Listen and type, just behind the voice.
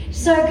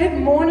So good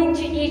morning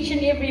to each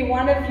and every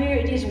one of you.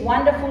 It is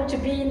wonderful to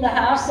be in the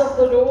house of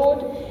the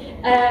Lord.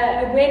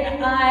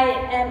 When I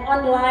am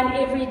online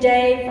every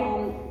day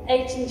from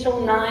 8 until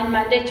 9,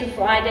 Monday to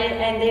Friday,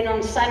 and then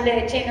on Sunday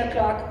at 10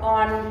 o'clock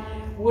on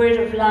Word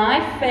of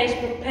Life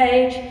Facebook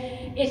page,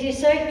 it is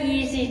so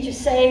easy to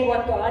say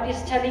what God is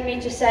telling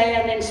me to say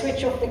and then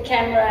switch off the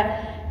camera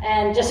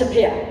and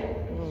disappear.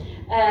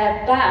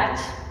 But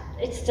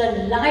it's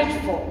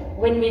delightful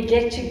when we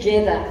get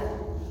together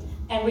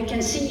and we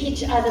can see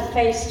each other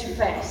face to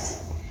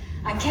face.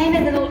 I came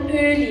a little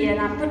early and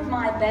I put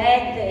my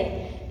bag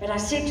there, but I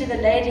said to the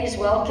ladies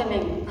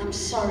welcoming, I'm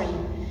sorry,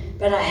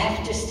 but I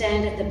have to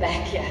stand at the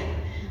back here.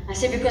 I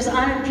said, because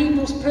I'm a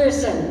people's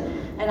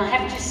person and I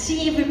have to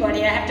see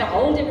everybody, I have to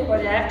hold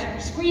everybody, I have to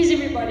squeeze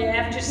everybody, I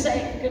have to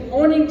say good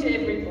morning to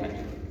everybody.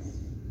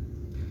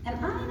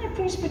 Am I in a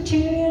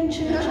Presbyterian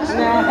church or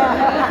something?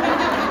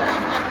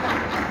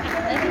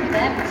 Maybe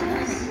Baptist?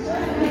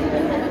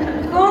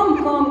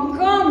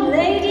 Come,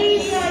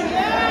 ladies.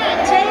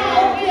 Take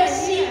off your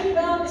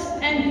seatbelts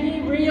and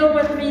be real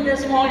with me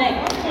this morning.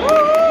 You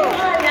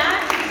are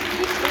allowed to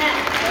speak back.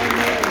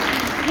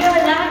 You're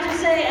allowed to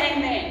say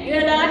amen.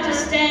 You're allowed to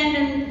stand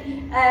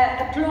and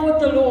applaud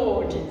the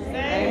Lord.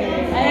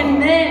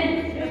 Amen.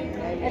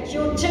 It's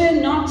your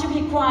turn not to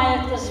be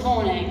quiet this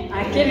morning.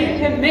 I give you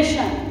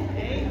permission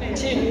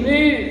to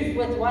move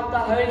with what the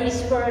Holy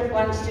Spirit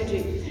wants to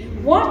do.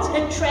 What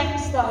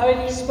attracts the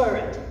Holy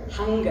Spirit?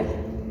 Hunger.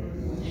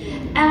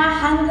 Our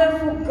hunger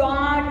for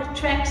God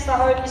attracts the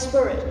Holy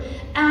Spirit.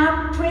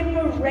 Our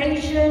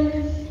preparation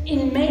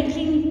in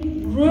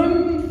making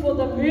room for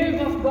the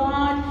move of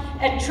God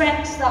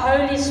attracts the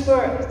Holy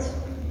Spirit.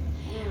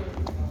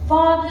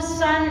 Father,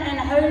 Son, and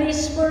Holy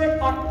Spirit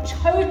are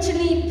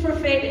totally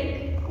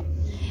prophetic.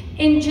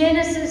 In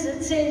Genesis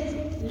it says,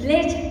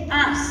 let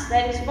us,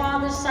 that is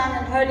Father, Son,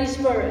 and Holy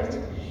Spirit,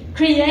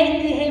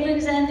 create the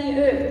heavens and the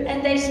earth.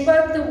 And they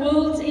spoke the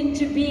worlds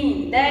into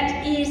being.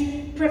 That is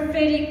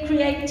prophetic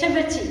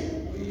creativity.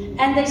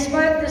 And they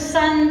spoke the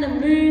sun, the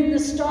moon, the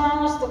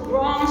stars, the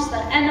grass,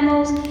 the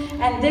animals,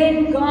 and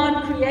then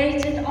God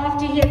created,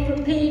 after he had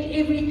prepared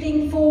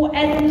everything for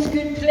Adam's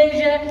good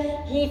pleasure,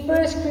 he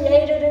first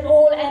created it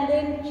all, and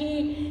then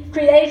he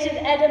created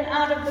Adam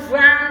out of the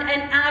ground,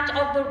 and out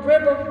of the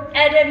rib of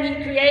Adam he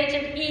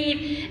created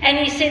Eve, and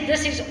he said,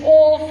 this is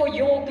all for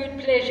your good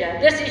pleasure.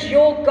 This is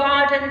your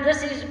garden,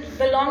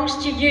 belongs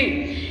to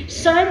you.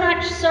 So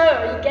much so,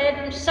 he gave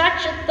him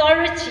such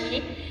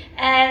authority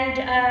and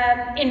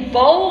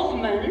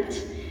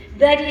involvement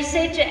that he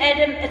said to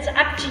Adam, it's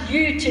up to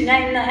you to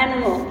name the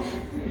animals.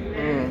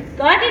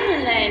 God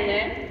didn't name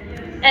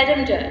them,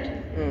 Adam did.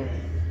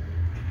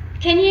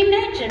 Can you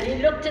imagine? He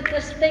looked at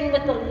this thing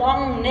with a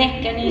long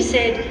neck and he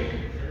said,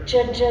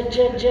 giraffe!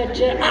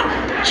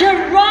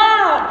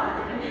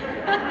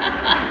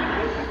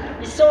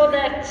 He saw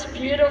that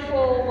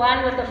beautiful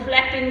one with the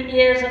flapping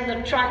ears and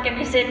the trunk, and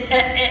he said,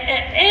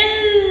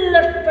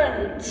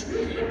 elephant.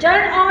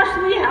 Don't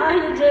ask me how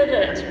he did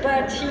it,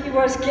 but he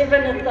was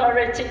given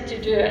authority to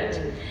do it.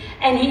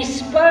 And he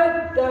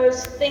spoke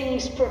those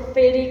things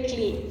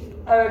prophetically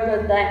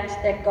over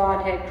that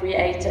God had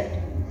created.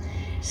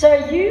 So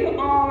you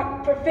are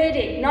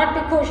prophetic, not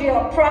because you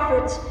are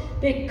prophets,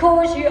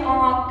 because you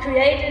are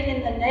created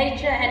in the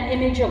nature and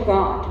image of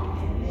God.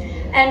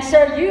 And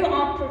so you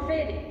are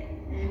prophetic.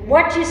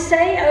 What you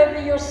say over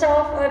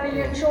yourself, over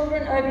your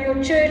children, over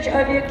your church,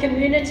 over your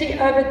community,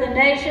 over the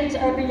nations,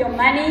 over your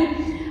money,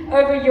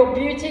 over your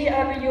beauty,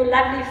 over your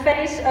lovely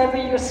face, over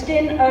your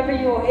skin, over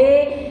your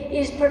hair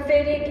is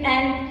prophetic,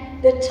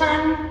 and the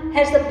tongue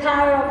has the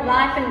power of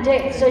life and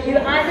death. So you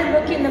either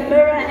look in the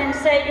mirror and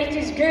say, it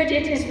is good,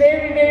 it is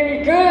very,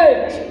 very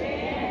good.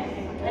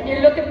 And you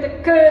look at the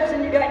curves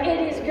and you go, it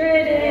is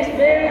good, it is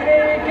very,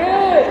 very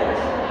good.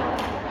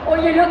 Or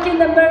you look in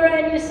the mirror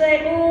and you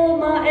say, oh,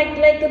 maar ek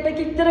lyk 'n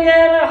bietjie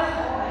treurig.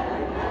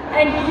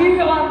 And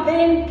you are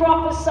then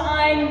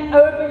prophesying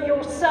over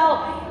yourself.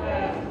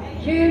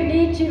 You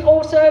need to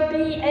also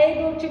be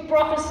able to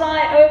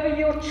prophesy over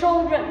your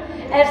children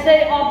as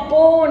they are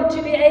born,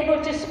 to be able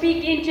to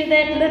speak into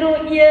that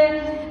little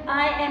ear.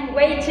 I am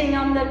waiting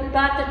on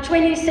about the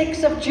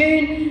 26th of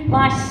June,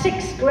 my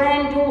 6th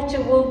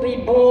granddaughter will be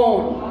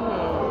born.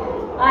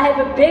 I have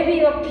a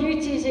bevy of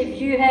beauties if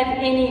you have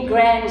any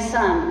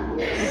grandsons.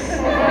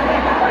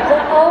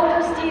 The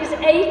oldest is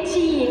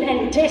 18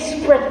 and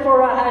desperate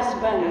for a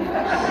husband.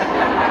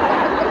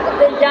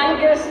 The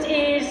youngest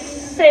is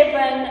 7,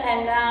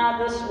 and now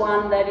this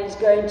one that is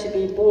going to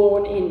be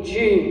born in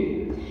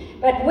June.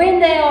 But when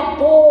they are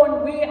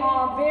born, we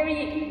are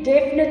very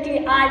definitely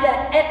either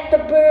at the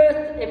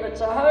birth, if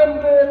it's a home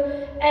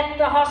birth, at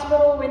the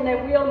hospital when they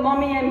wheel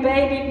mommy and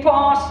baby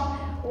past,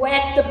 or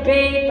at the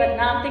bed, but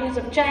now things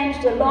have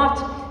changed a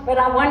lot. But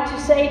I want to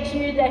say to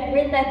you that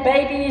when that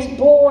baby is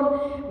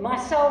born,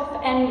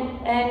 myself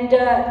and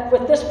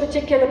with this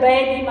particular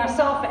baby,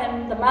 myself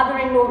and the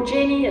mother-in-law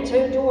Jenny, it's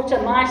her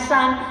daughter, my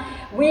son,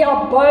 we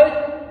are both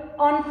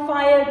on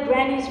fire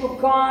grannies for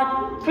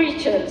God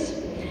preachers.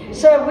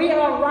 So we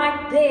are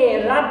right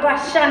there,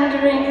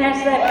 rabba-shandering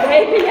as that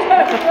baby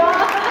arrives.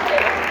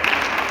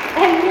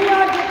 And we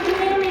are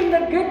declaring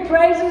the good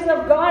praises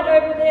of God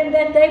over them,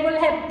 that they will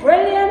have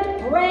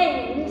brilliant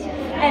brains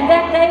and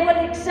that they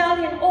will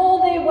excel in all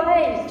their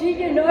ways. Do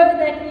you know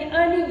that we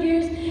only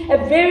use a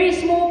very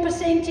small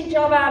percentage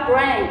of our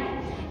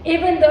brain?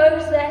 Even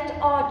those that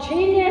are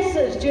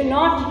geniuses do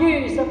not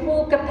use the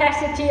full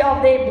capacity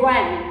of their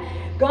brain.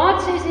 God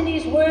says in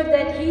His Word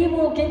that He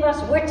will give us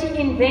witty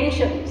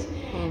inventions.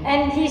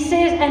 And He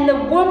says, and the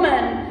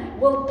woman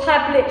will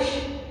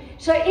publish.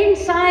 So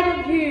inside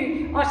of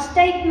you are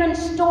statements,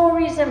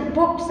 stories, and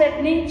books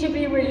that need to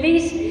be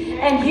released,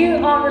 and you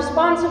are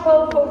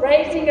responsible for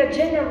raising a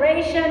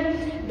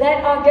generation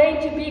that are going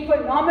to be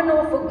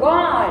phenomenal for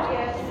God.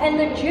 Yes. And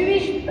the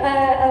Jewish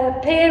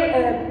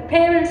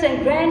parents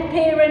and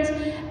grandparents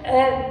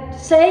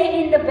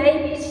say in the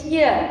baby's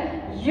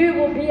ear, you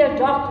will be a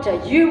doctor,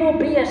 you will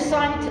be a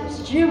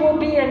scientist, you will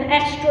be an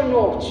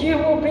astronaut, you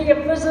will be a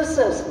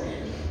physicist.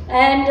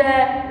 And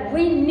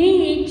we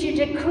need to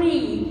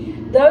decree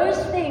those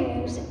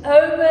things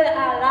over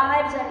our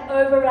lives and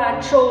over our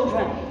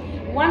children.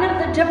 One of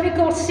the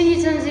difficult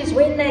seasons is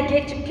when they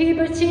get to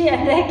puberty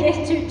and they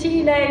get to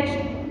teenage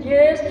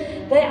years.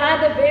 They're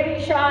either very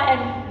shy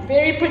and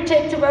very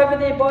protective over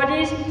their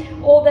bodies,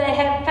 or they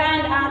have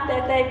found out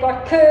that they've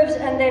got curves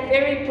and they're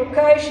very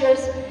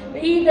precocious.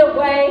 Either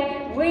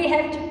way, we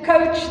have to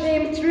coach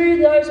them through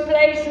those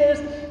places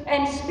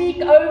and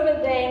speak over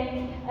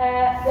them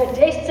the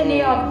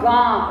destiny of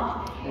God.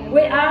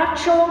 Our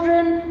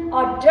children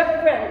are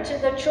different to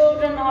the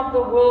children of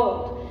the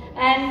world,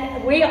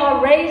 and we are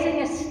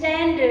raising a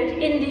standard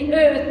in the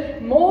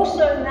earth more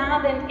so now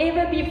than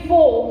ever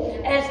before.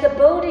 As the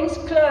buildings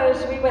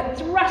close, we were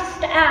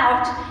thrust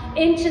out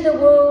into the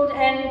world,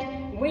 and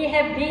we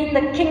have been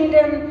the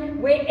kingdom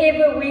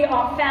wherever we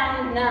are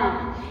found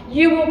now.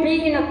 You will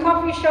be in a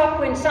coffee shop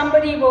when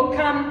somebody will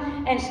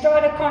come and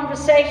start a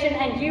conversation,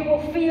 and you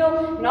will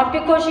feel, not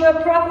because you're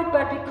a prophet,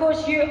 but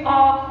because you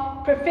are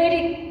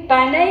prophetic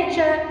by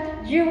nature,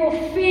 you will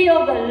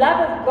feel the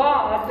love of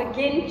God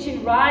begin to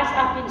rise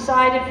up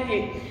inside of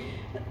you.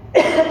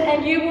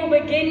 And you will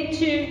begin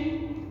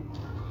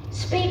to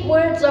speak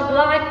words of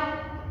life.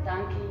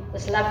 Thank you,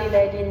 this lovely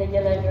lady in the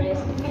yellow dress.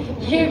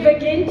 You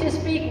begin to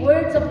speak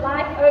words of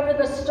life over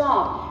the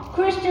staff.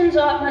 Christians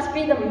must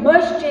be the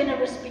most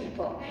generous people.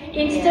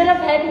 Instead of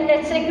having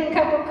that second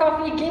cup of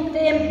coffee, give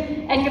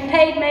them, and you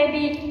paid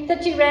maybe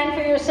 30 Rand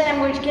for your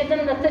sandwich, give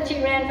them the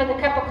 30 Rand for the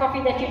cup of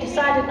coffee that you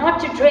decided not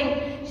to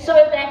drink, so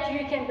that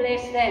you can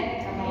bless them.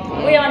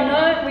 We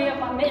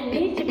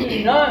need to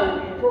be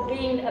known for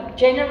being a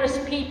generous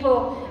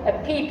people, a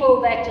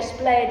people that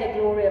display the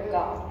glory of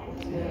God.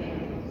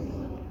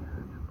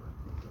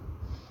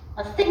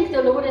 I think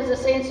the Lord has a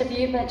sense of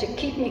humor to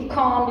keep me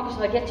calm, because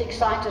if I get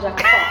excited, I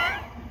cough.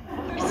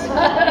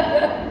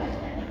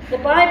 The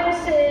Bible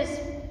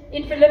says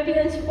in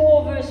Philippians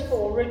 4 verse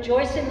 4,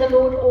 rejoice in the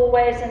Lord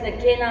always, and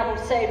again I will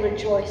say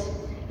rejoice.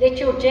 Let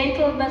your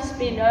gentleness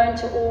be known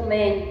to all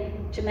men,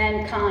 to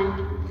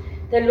mankind.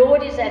 The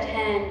Lord is at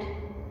hand.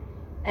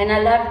 And I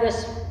love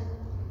this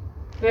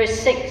verse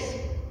 6,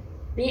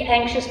 be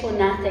anxious for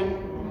nothing,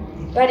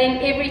 but in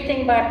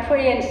everything by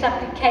prayer and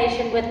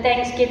supplication with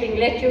thanksgiving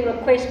let your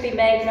requests be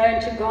made known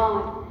to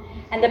God.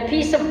 And the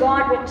peace of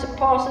God, which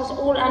surpasses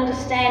all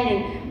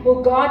understanding,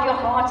 will guard your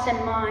hearts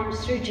and minds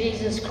through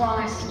Jesus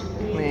Christ.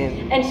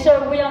 Amen. And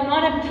so we are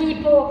not a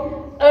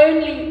people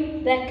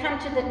only that come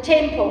to the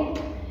temple.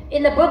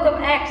 In the book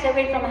of Acts, they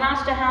went from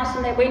house to house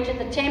and they went to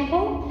the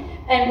temple.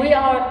 And we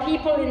are a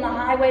people in the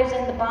highways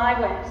and the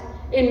byways.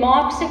 In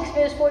Mark 6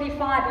 verse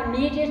 45,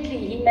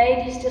 immediately He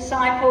made His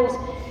disciples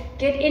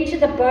get into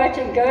the boat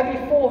and go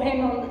before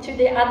Him to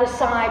the other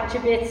side, to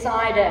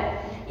Bethsaida.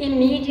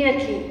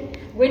 Immediately.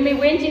 When we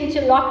went into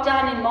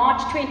lockdown in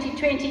March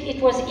 2020,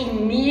 it was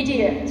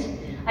immediate.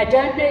 I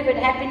don't know if it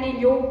happened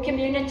in your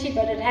community,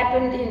 but it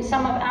happened in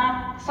some of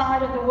our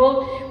side of the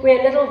world,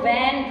 where a little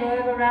van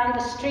drove around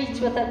the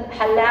streets with a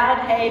loud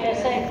hailer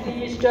saying,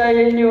 please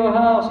stay in your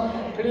house,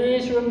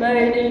 please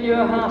remain in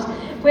your house.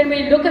 When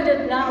we look at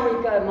it now,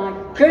 we go,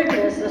 my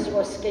goodness, this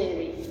was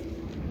scary.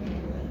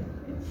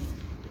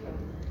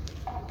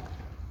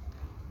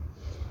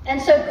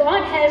 And so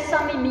God has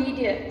some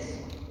immediates.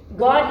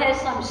 God has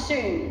some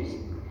soons.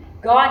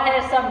 God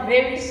has some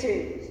very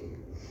soon.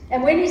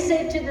 And when He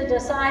said to the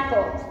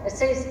disciples, it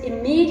says,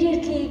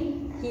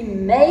 immediately He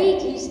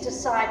made His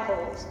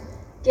disciples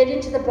get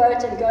into the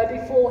boat and go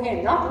before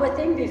Him, not with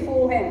Him,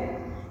 before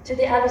Him, to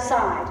the other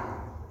side,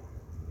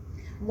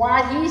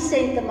 while He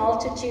sent the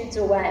multitudes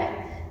away.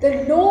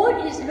 The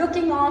Lord is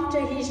looking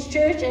after His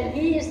church, and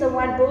He is the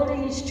one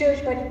building His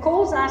church, but He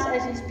calls us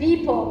as His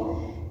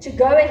people to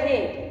go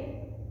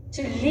ahead,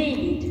 to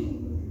lead,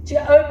 to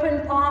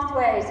open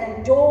pathways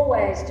and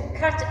doorways, to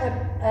cut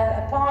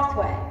a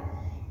pathway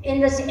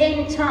in this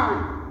end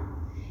time,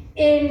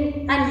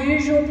 in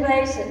unusual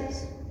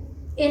places,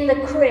 in the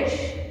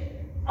creche,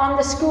 on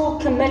the school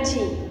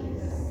committee,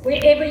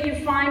 wherever you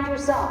find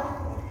yourself.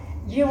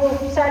 you will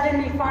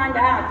suddenly find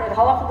out that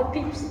half of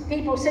the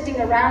people sitting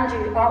around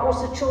you are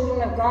also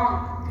children of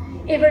God.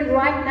 Even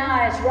right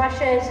now, as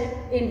Russia has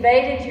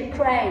invaded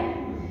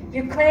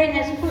Ukraine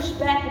has pushed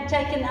back and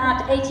taken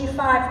out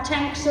 85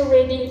 tanks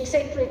already,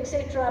 etc.,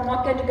 etc. I'm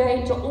not going to go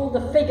into all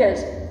the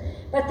figures,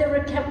 but the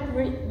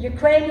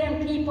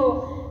Ukrainian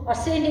people are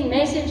sending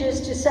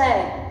messages to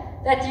say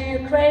that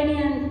the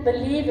Ukrainian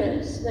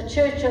believers, the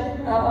Church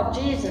of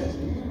Jesus,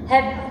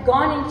 have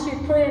gone into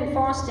prayer and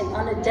fasting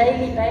on a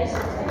daily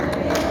basis.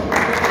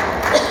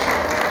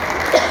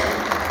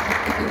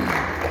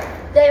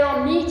 They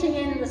are meeting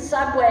in the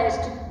subways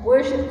to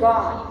worship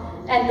God.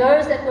 And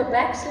those that were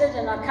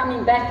backslidden are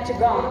coming back to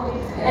God.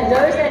 And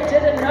those that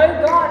didn't know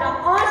God are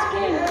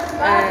asking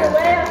about the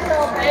way of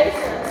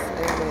salvation.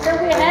 So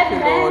we have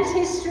man's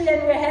history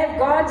and we have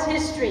God's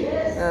history.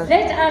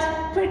 Let us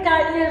prick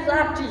our ears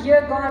up to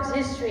hear God's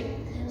history.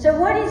 So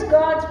what is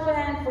God's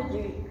plan for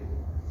you?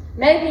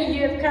 Maybe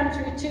you have come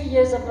through 2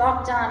 years of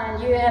lockdown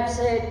and you have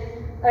said,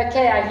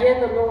 okay, I hear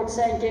the Lord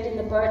saying, get in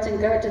the boat and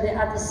go to the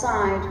other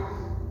side.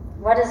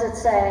 What does it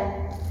say?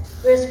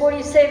 Verse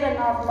 47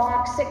 of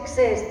Mark 6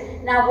 says,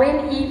 now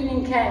when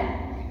evening came,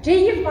 do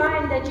you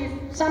find that you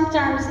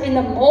sometimes in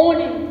the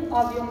morning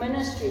of your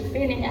ministry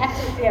feeling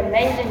absolutely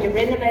amazing, you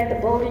renovate the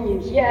building, you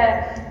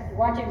hear, you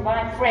want to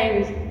invite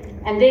friends,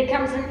 and there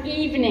comes an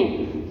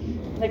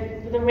evening.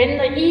 When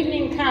the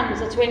evening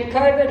comes, it's when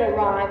COVID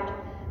arrived,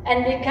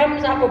 and there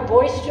comes up a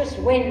boisterous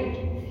wind,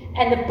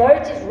 and the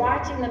boat is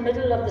right in the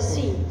middle of the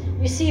sea.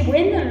 You see,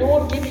 when the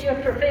Lord gives you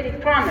a prophetic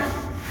promise,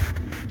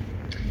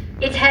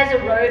 it has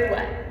a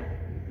roadway.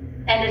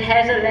 And it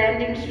has a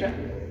landing strip.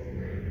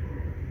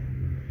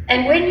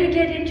 And when you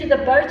get into the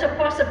boat of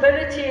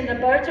possibility and the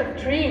boat of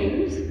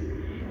dreams,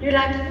 you're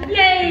like,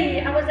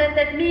 yay, I was at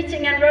that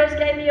meeting and Rose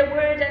gave me a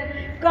word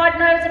and God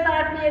knows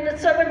about me and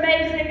it's so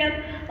amazing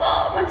and oh,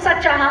 I'm on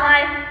such a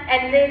high.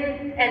 And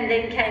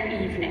then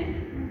came evening.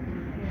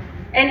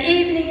 And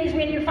evening is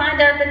when you find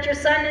out that your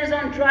son is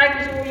on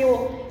drugs or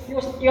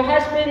your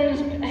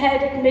husband's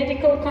had a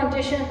medical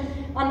condition.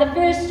 On the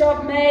 1st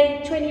of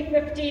May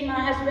 2015, my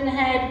husband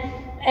had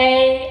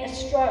a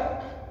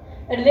stroke,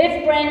 a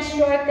left brain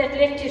stroke that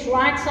left his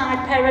right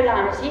side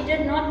paralyzed. He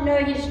did not know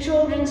his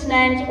children's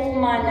names or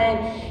my name.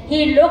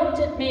 He looked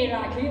at me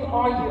like, who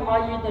are you?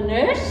 Are you the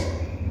nurse?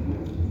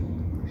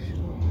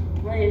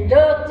 Well, he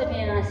looked at me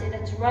and I said,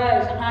 it's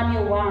Rose, I'm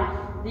your wife.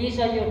 These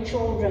are your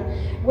children.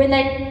 When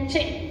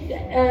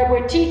they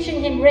were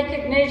teaching him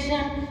recognition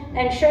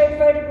and showed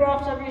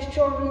photographs of his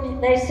children,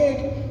 they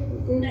said,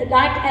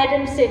 like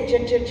Adam said,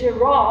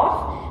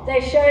 giraffe, they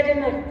showed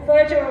him a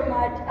photo of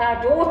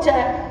our daughter,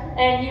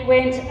 and he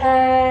went,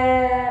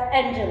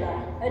 Angela.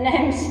 Her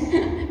name's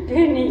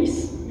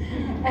Bernice.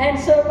 And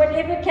so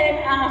whatever came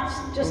out,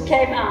 just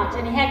came out,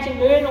 and he had to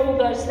learn all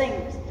those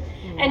things.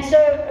 And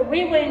so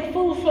we were in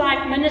full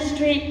flight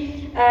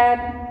ministry.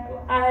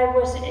 I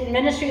was in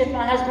ministry with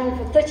my husband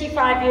for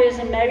 35 years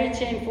and married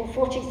to him for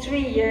 43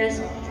 years.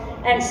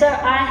 And so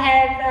I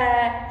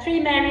have 3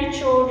 married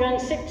children,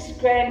 6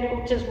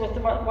 granddaughters with the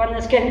one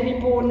that's going to be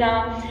born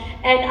now.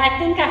 And I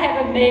think I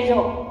have a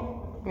medal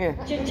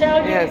to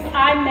tell you if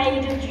I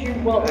made it, you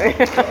will.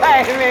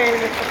 I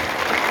made it.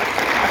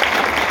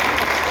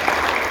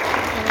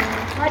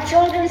 My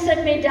children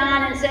sit me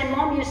down and say,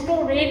 Mom, you're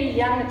still really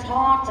young at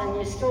heart and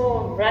you're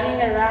still running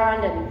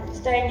around and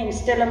staying in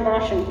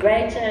Stellenbosch and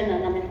Greyton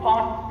and I'm in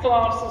art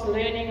classes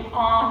learning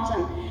art.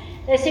 And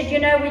they said, you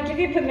know, we give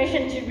you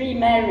permission to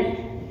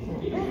remarry.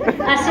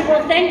 I said,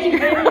 well, thank you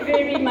very,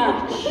 very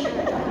much.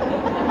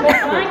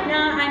 But right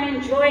now, I'm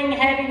enjoying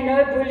having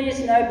no bullies,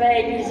 no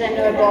babies, and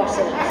no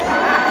bosses.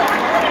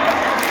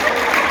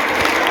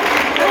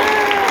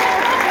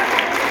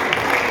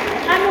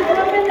 I'm a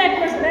woman that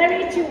was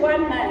married to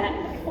one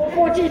man for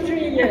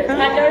 43 years.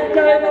 I don't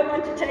know if I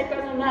want to take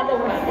on another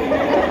one.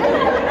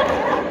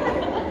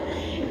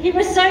 He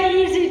was so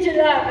easy to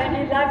love, and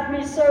he loved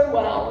me so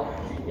well.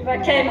 If I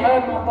came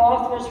home, my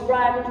bath was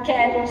run,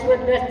 candles were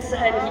lit,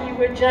 and he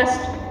would just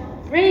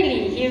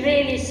he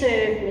really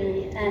served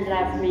me and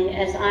loved me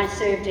as I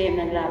served him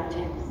and loved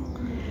him.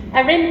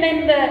 I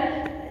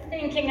remember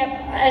thinking,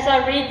 as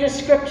I read the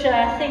scripture,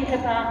 I think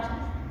about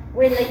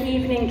when the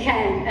evening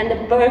came and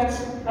the boat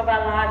of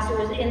our lives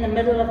was in the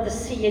middle of the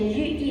sea, and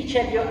you each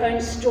have your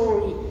own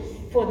story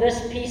for this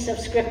piece of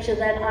scripture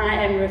that I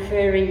am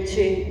referring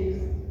to.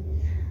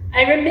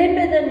 I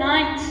remember the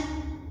night,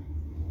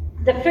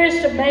 the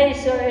 1st of May,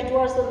 so it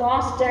was the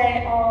last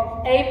day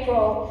of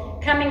April,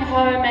 coming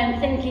home and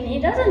thinking, he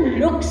doesn't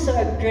look so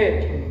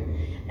good.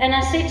 And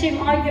I said to him,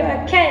 are you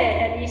okay?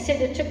 And he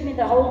said, it took me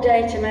the whole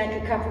day to make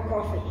a cup of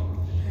coffee.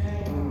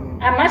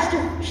 I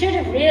should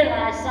have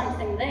realized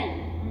something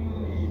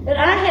then. But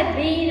I had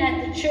been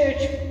at the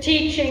church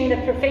teaching the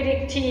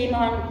prophetic team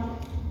on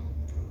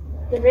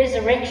the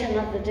resurrection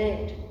of the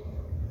dead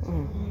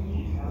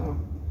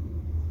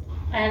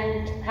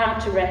and how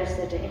to raise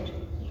the dead.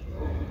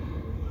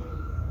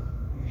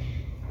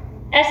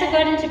 As I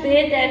got into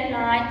bed that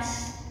night,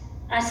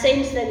 I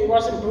sensed that he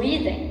wasn't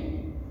breathing.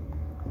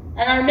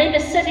 And I remember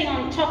sitting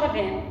on top of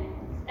him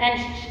and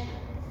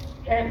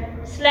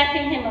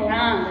slapping him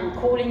around and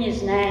calling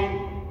his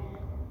name.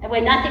 And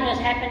when nothing was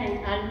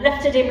happening, I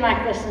lifted him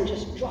like this and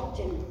just dropped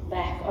him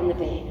back on the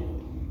bed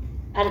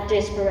out of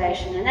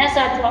desperation. And as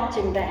I dropped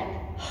him back,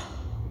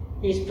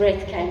 his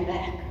breath came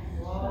back.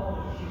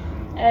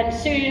 And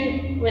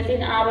soon,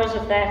 within hours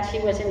of that, he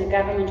was in a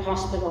government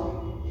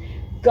hospital.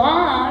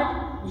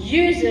 God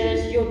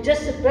uses your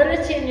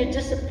disability and your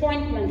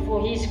disappointment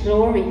for His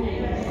glory.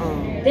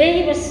 There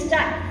he was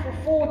stuck for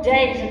 4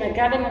 days in a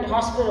government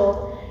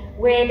hospital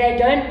where they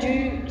don't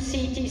do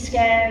CT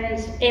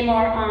scans,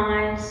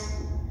 MRIs,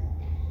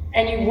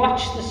 and you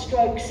watch the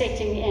stroke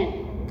setting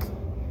in.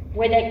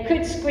 Where they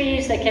could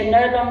squeeze, they can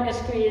no longer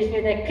squeeze.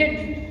 Where they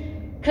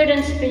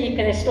couldn't speak,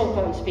 they still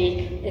can't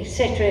speak,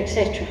 etc.,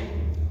 etc.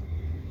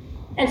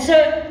 And so,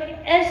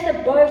 as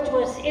the boat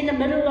was in the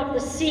middle of the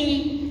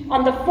sea,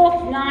 on the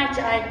 4th night,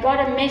 I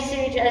got a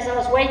message as I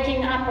was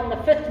waking up on the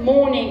 5th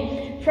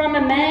morning from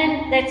a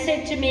man that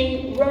said to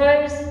me,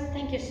 Rose,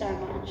 thank you so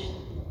much.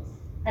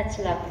 That's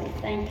lovely,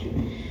 thank you.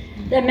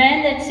 The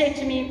man that said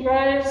to me,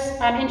 Rose,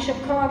 I'm in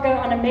Chicago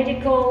on a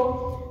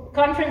medical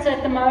conference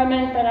at the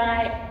moment, but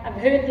I've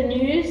heard the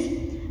news,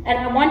 and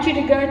I want you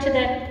to go to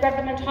that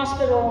government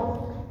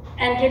hospital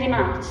and get him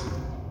out.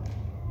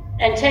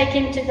 And take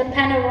him to the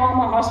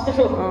Panorama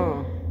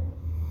Hospital.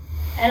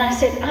 And I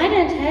said, I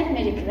don't have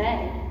medical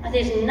aid.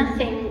 There's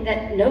nothing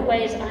no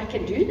ways I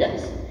can do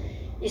this.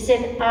 He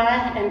said,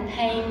 I am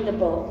paying the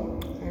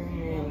bill.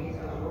 Amen.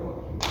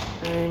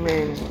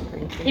 Amen.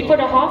 Thank you, He put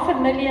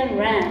R500,000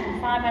 rand,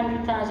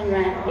 500,000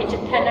 rand, into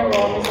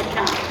Panorama's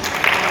account.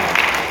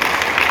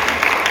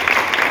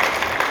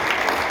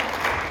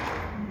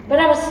 But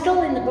I was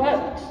still in the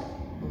boat,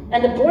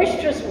 and the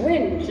boisterous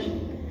wind.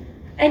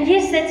 And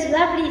yes, that's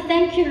lovely,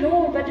 thank you,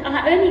 Lord, but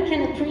I only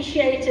can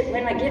appreciate it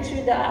when I get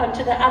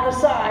onto the other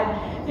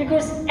side,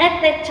 because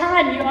at that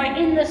time you are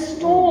in the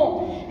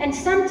storm, and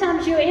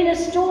sometimes you're in a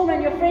storm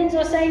and your friends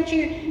are saying to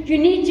you, you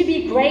need to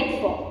be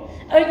grateful,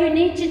 oh, you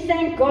need to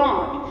thank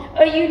God,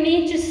 oh, you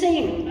need to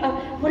sing.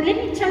 Oh, well, let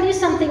me tell you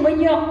something,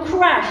 when you're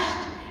crushed,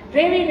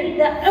 the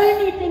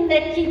only thing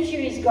that keeps you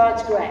is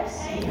God's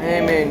grace.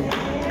 Amen.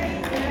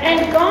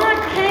 And God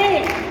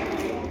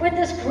came with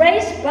this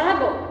grace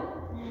bubble.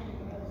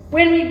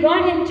 When we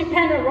got into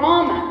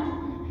Panorama,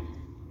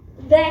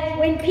 that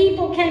when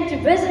people came to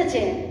visit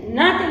him,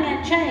 nothing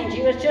had changed.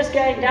 He was just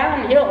going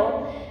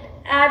downhill.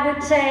 I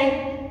would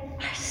say,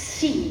 I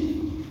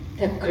see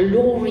the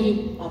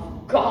glory of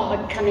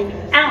God coming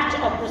out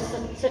of the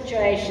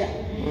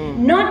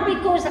situation. Not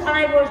because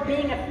I was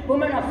being a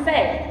woman of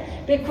faith,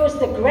 because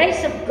the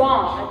grace of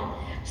God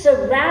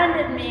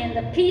surrounded me and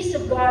the peace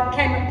of God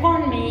came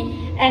upon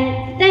me,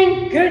 and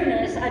thank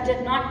goodness I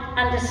did not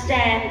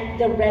understand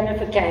the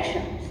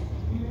ramifications.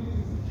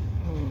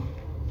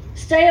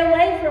 Stay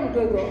away from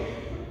Google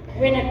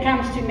when it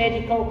comes to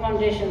medical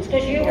conditions,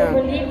 because you will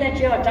believe that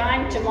you are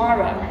dying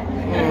tomorrow.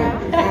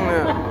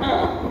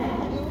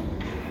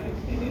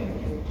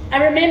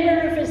 I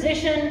remember a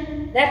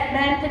physician, that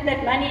man put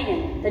that money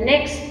in. The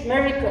next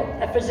miracle,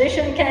 a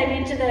physician came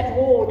into that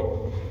ward.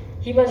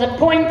 He was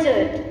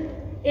appointed.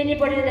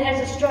 Anybody that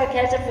has a stroke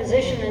has a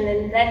physician, and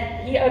then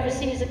that he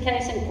oversees the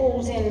case and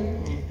calls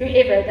in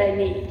whoever they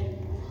need,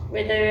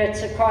 whether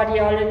it's a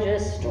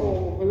cardiologist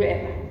or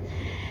whoever.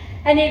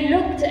 And he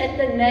looked at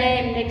the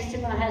name next to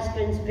my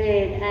husband's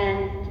bed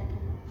and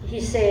he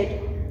said,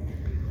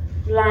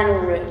 Lionel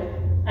Rudder.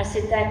 I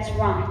said, that's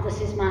right, this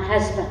is my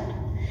husband.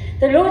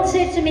 The Lord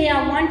said to me,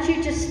 I want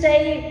you to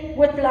stay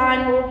with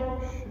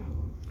Lionel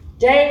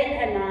day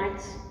and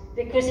night,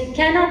 because he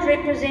cannot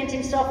represent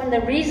himself, and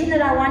the reason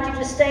that I want you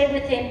to stay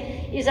with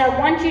him is I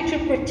want you to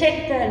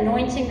protect the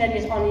anointing that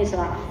is on his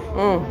life.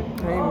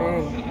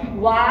 Amen.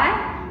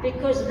 Why?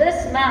 Because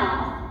this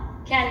mouth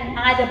can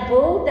either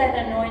build that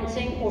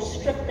anointing or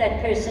strip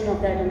that person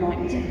of that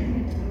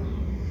anointing.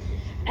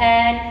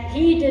 And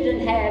he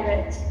didn't have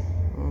it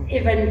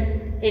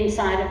even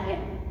inside of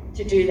him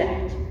to do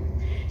that.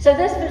 So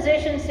this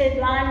physician said,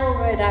 Lionel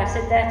Rudder. I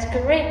said, that's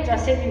correct. I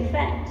said, in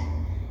fact,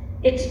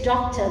 it's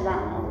Dr.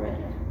 Lionel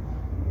Rudder.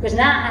 Because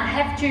now I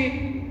have to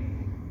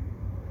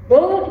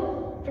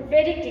build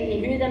prophetically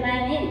who the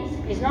man is.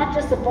 He's not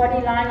just a body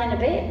lying in a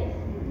bed.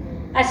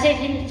 I said,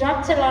 he's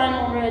Dr.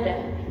 Lionel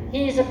Rudder.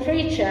 He is a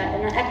preacher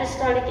and an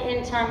apostolic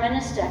end-time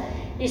minister.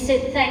 He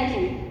said, thank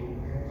you.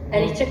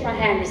 And he took my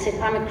hand. He said,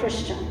 I'm a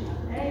Christian.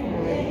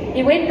 Amen.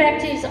 He went back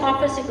to his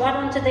office. He got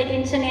onto the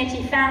internet.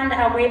 He found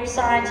our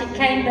website. He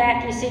came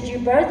back. He said,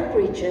 you're both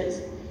preachers.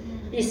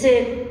 He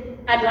said,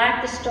 I'd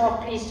like the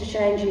staff please to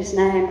change his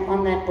name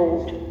on that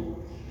board.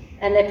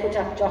 And they put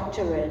up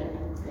Dr. Rudder.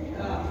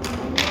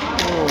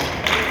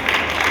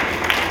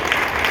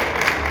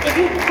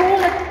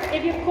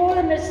 If you call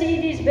a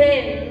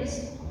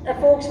Mercedes-Benz, a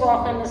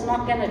Volkswagen is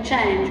not going to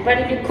change. But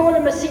if you call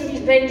a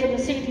Mercedes-Benz,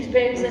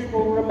 it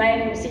will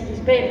remain a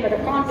Mercedes-Benz, but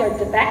it can't go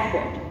to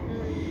backward.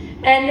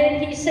 And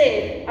then he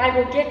said, I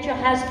will get your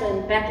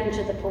husband back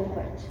into the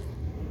pulpit.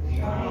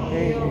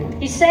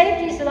 He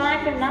saved his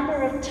life a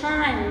number of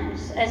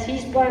times as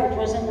his boat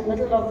was in the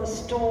middle of the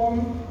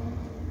storm.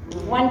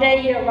 One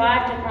day he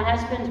arrived at my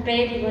husband's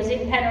bed. He was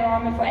in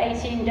Panorama for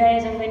 18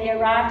 days, and when he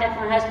arrived at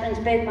my husband's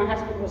bed, my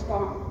husband was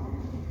gone.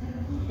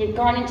 He'd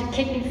gone into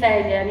kidney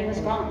failure and he was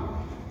gone.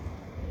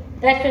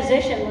 That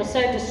physician was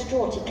so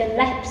distraught, he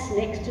collapsed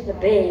next to the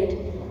bed,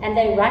 and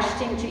they rushed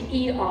him to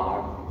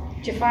ER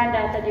to find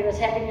out that he was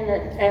having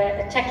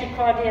a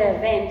tachycardia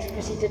event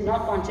because he did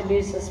not want to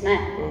lose this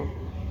man.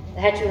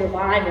 They had to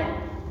revive him.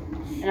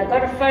 And I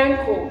got a phone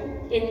call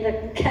in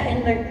the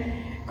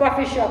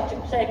coffee shop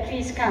to say,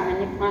 please come.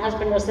 And my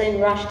husband was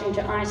then rushed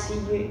into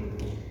ICU.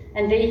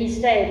 And there he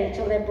stayed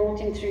until they brought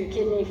him through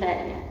kidney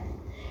failure.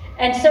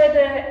 And so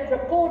the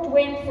report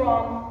went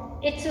from,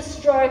 it's a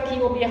stroke, he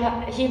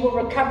will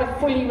recover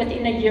fully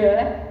within a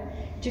year,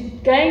 to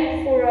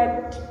going for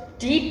a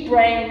deep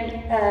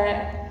brain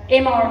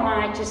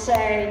MRI to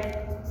say,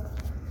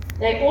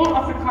 they're all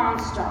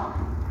Afrikaans staff.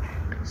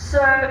 So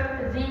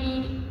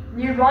the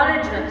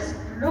neurologist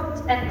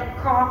looked at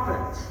the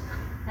carpet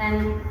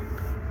and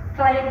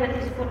played with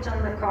his foot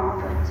on the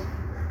carpet.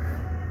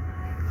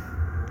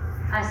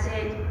 I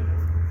said,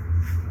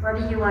 what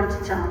do you want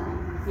to tell me?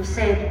 He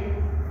said,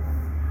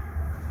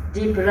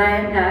 the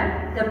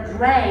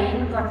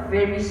brain got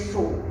very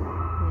sore.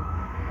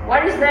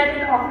 What is that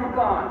in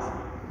Afrikaans?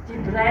 Die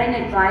brein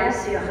het baie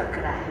seer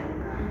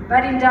gekry.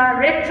 But in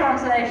direct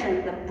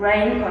translation, the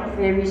brain got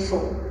very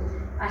sore.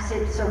 I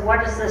said, so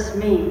what does this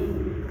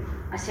mean?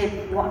 I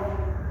said, what?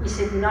 He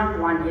said, not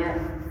 1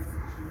 year.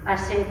 I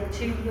said,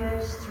 2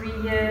 years, 3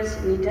 years,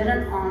 and he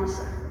didn't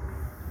answer.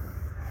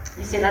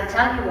 He said, I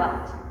tell you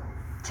what,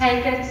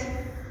 take it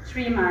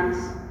 3 months,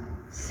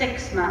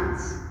 6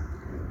 months,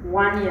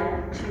 1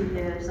 year, 2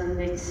 years, and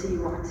let's see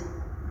what.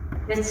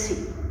 Let's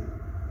see.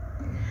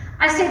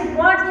 I said,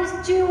 what is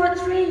 2 or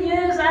 3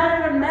 years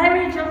out of a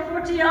marriage of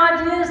 40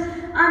 odd years?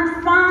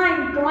 I'm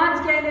fine.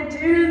 God's going to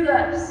do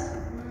this.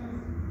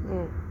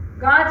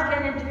 God's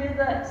going to do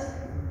this.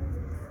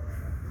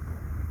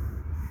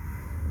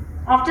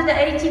 After the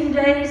 18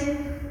 days,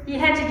 he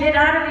had to get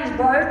out of his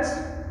boat,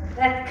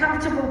 that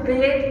comfortable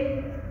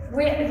bed,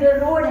 where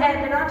the Lord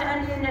had not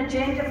only an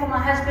agenda for my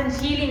husband's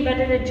healing, but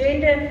an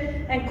agenda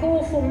and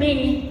call for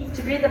me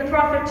to be the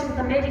prophet to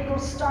the medical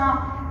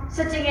staff,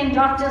 sitting in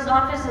doctors'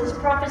 offices,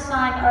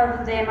 prophesying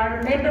over them. I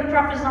remember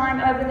prophesying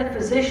over the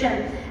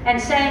physician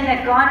and saying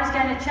that God is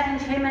going to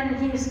change him and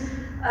his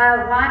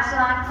wife's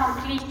life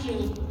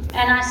completely.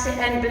 And I said,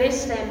 and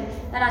bless them.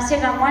 And I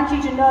said, I want you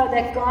to know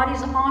that God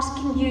is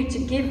asking you to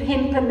give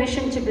him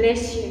permission to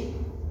bless you.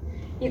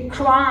 He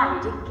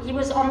cried. He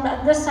was on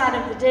this side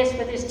of the desk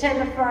with his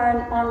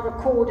telephone on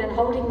record and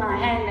holding my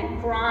hand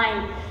and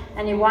crying.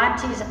 And he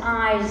wiped his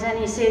eyes and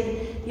he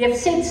said, you have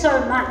said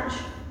so much,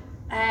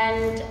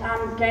 and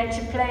I'm going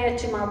to play it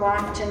to my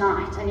wife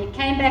tonight. And he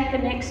came back the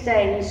next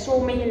day and he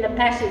saw me in the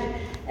passage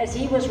as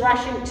he was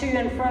rushing to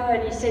and fro,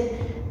 and he said,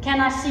 can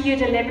I see you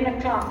at 11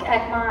 o'clock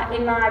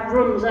in my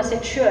rooms? I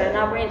said, sure. And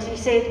I went. He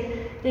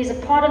said, there's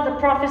a part of the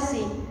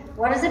prophecy.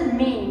 What does it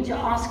mean to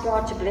ask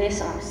God to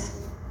bless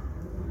us?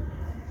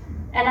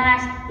 And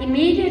I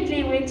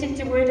immediately went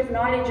into word of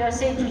knowledge. I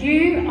said,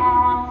 you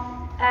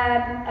are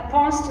a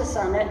pastor's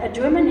son, a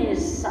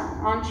Dominie's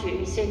son, aren't you?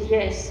 He said,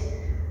 yes.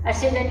 I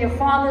said, and your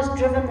father's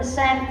driven the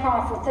same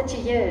car for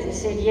 30 years. He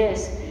said,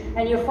 yes.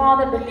 And your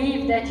father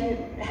believed that you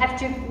have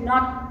to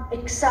not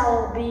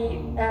excel,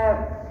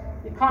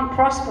 you can't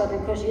prosper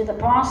because you're the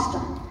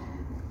pastor.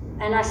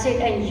 And I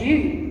said, and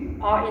you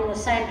are in the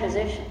same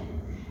position.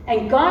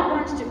 And God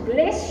wants to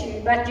bless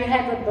you, but you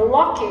have a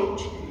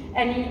blockage,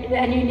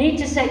 and you need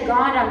to say,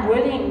 God, I'm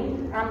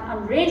willing,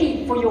 I'm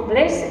ready for your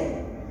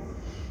blessing.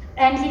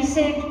 And he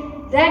said,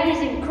 that is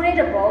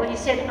incredible. He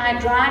said, I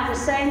drive the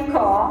same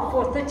car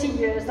for 30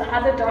 years. The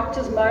other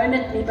doctors moan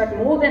at me, but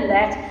more than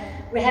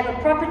that, we have a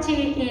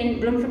property in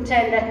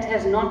Bloemfontein that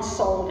has not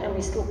sold, and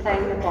we're still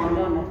paying the bond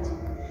on it.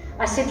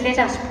 I said, let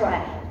us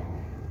pray.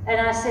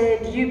 And I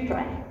said, you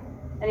pray.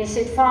 And he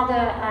said, Father,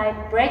 I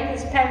break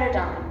this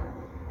paradigm,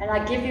 and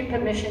I give you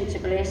permission to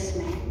bless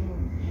me.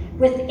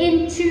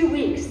 Within 2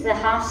 weeks, the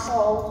house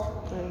sold,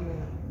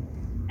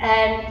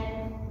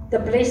 and the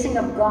blessing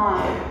of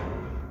God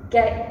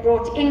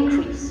brought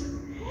increase.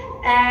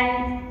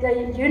 And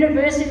the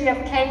University of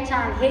Cape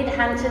Town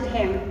headhunted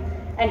him,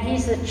 and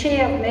he's the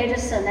chair of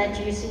medicine at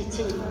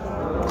UCT.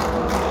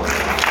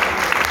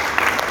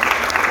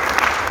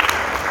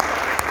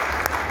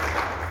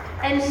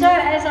 And so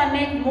as I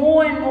met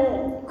more and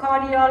more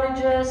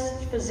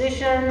cardiologists,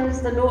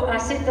 physicians, I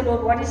said to the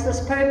Lord, what is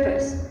this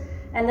purpose?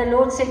 And the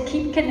Lord said,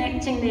 keep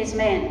connecting these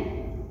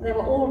men. They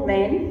were all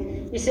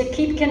men. He said,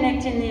 keep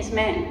connecting these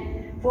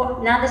men.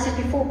 Now this is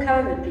before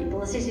COVID, people.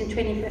 This is in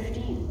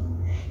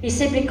 2015. He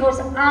said, because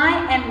I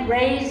am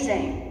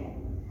raising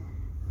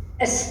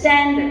a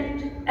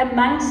standard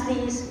amongst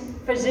these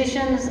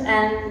physicians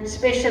and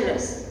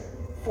specialists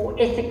for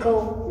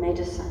ethical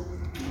medicine.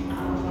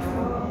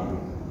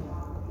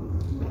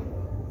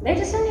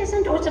 Medicine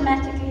isn't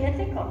automatically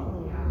ethical.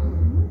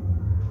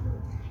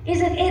 Is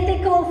it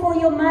ethical for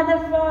your mother,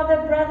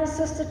 father, brother,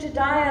 sister to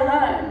die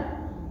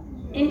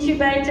alone,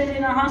 intubated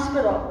in a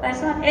hospital?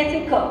 That's not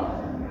ethical.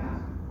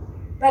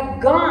 But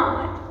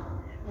God,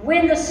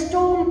 when the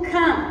storm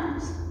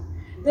comes,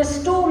 the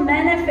storm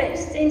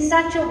manifests in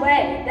such a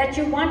way that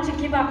you want to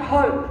give up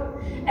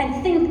hope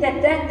and think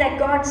that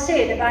God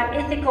said about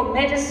ethical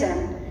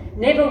medicine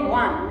never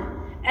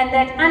won, and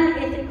that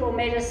unethical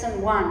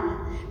medicine won.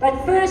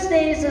 But first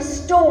there is a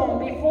storm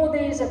before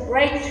there is a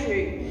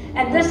breakthrough.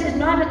 And this is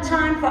not a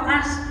time for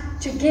us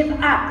to give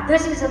up.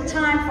 This is a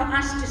time for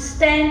us to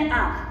stand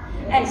up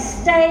and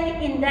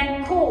stay in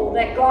that call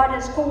that God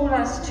has called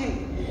us to.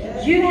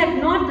 You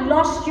have not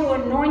lost your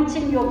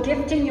anointing, your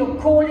gifting, your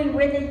calling,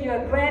 whether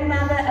you're a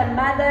grandmother, a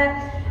mother,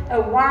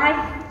 a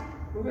wife,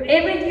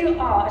 whoever you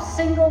are, a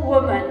single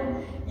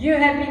woman. You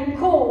have been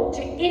called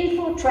to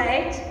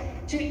infiltrate,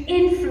 to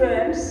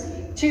influence,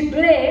 to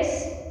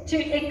bless, to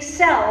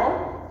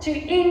excel, to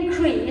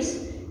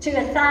increase to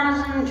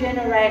 1,000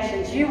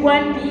 generations. You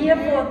won't be here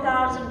for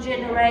 1,000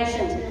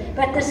 generations,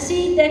 but the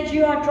seed that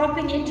you are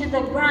dropping into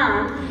the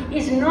ground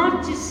is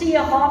not to see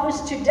a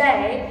harvest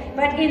today,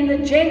 but in the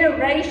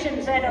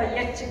generations that are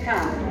yet to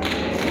come.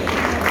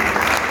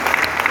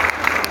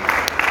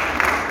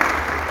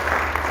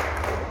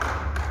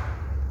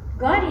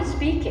 God is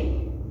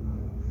speaking.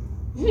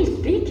 He is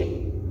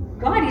speaking.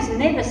 God is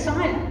never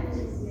silent.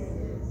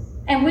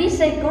 And we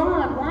say,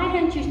 God, why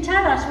don't you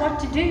tell us what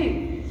to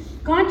do?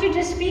 Can't you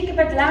just speak a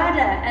bit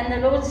louder? And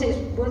the Lord says,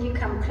 will you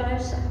come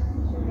closer?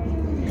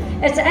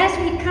 It's as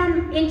we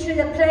come into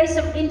the place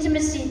of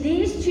intimacy.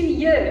 These 2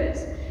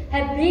 years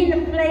have been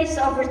a place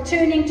of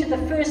returning to the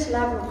first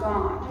love of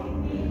God.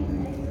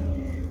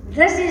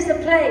 This is the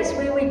place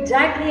where we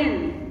dug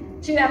in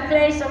to a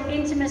place of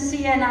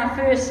intimacy and our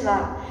first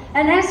love.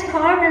 And as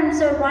Karen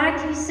so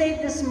rightly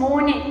said this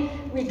morning,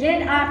 we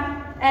get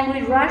up and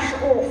we rush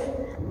off.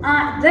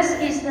 This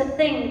is the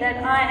thing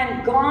that I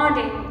am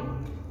guarding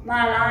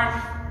my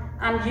life.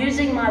 I'm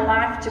using my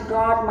life to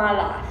guard my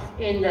life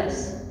in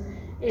this.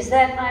 Is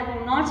that I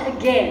will not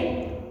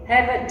again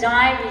have a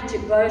diary to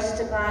boast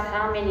about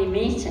how many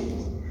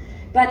meetings,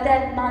 but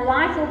that my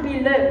life will be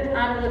lived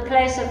out of the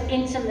place of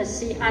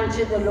intimacy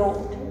unto the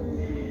Lord.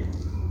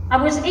 I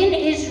was in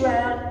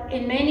Israel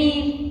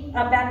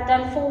I've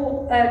done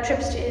 4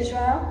 trips to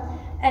Israel.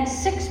 And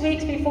 6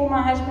 weeks before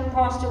my husband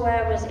passed away,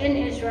 I was in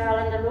Israel,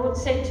 and the Lord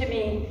said to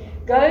me,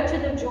 go to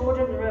the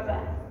Jordan River.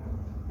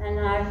 And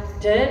I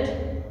did.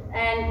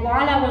 And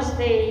while I was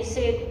there, he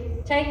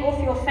said, take off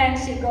your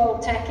fancy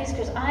gold tackies,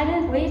 because I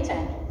don't wear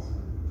tackies.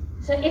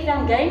 So if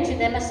I'm going to,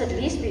 they must at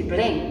least be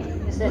bling.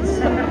 Because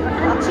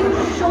I'm too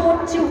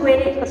short to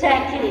wear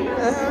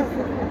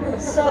tackies.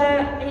 So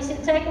he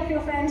said, take off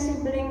your fancy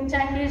bling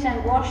tackies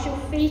and wash your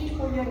feet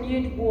for your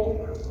nude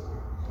walk.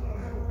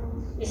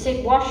 He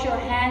said, wash your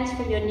hands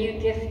for your new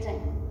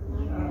gifting.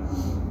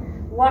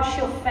 Wash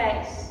your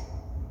face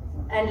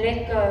and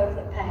let go of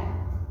the pain.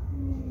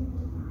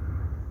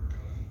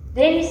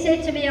 Then he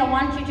said to me, I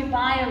want you to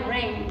buy a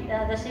ring.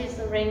 This is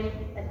the ring.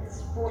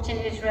 It's bought in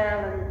Israel,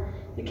 and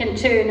you can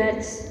turn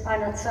it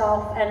on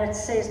itself, and it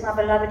says, my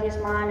beloved is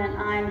mine and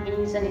I am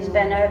his, and his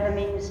banner over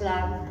me is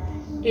love,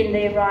 in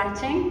their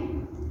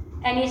writing.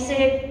 And he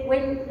said,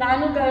 when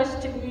Lionel goes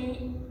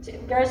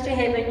to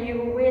heaven, you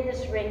will wear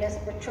this ring as a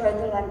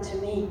betrothal unto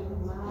me.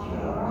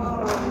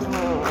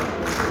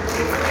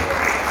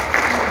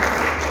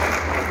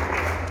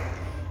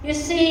 You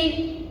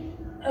see,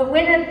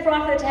 when a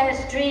prophet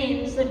has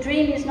dreams, the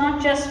dream is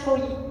not just for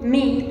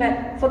me,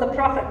 but for the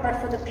prophet, but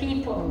for the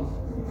people.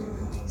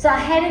 So I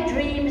had a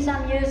dream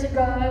some years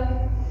ago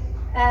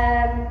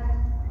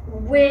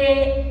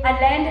where I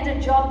landed a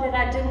job that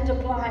I didn't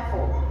apply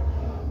for.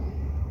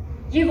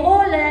 You've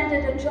all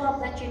landed a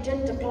job that you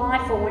didn't apply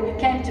for when you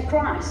came to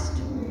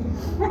Christ.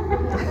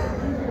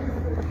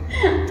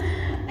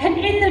 And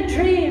in the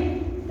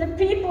dream, the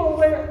people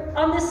were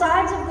on the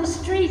sides of the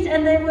street,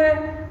 and they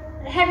were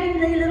having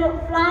their little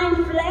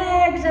flying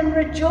flags and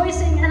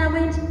rejoicing. And I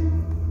went,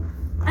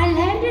 I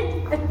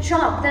landed a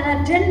job that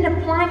I didn't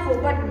apply for,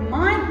 but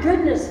my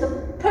goodness, the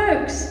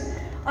perks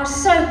are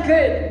so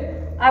good,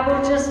 I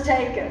will just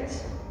take it,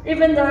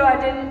 even though I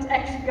didn't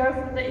actually go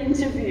for the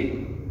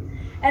interview.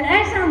 And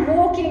as I'm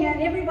walking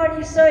and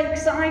everybody's so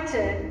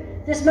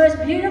excited, this most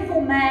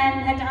beautiful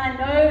man that I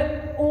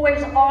know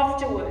always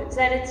afterwards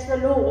that it's the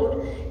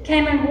Lord,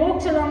 came and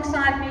walked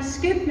alongside me,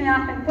 scooped me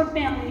up and put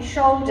me on his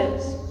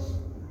shoulders.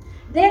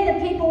 Then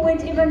the people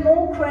went even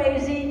more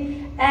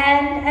crazy,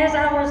 and as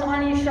I was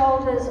on his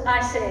shoulders,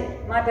 I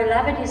said, my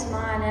beloved is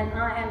mine and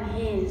I am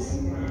his.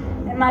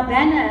 And my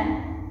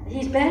banner,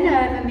 his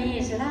banner over me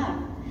is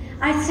love.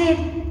 I said,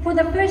 for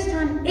the first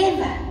time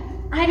ever,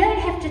 I don't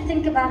have to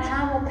think about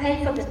how I'll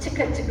pay for the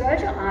ticket to go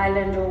to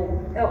Ireland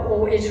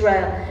or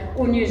Israel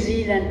or New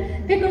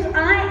Zealand, because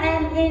I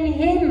am in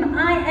him.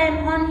 I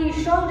am on his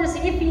shoulders.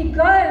 If he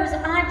goes,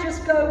 I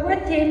just go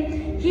with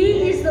him.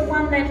 He is the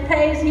one that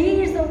pays.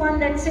 He is the one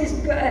that says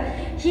go.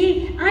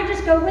 I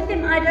just go with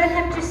him. I don't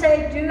have to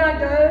say, do I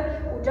go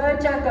or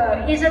don't I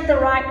go? Is it the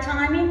right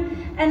timing?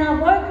 And I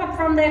woke up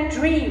from that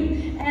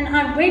dream, and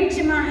I went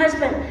to my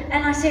husband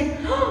and I said,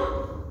 oh,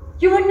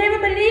 you would never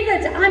believe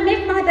it. I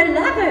met my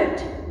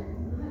beloved.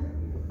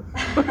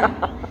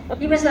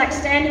 He was like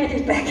standing with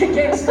his back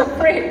against the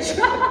fridge.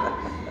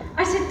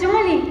 I said,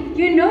 darling,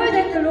 you know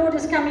that the Lord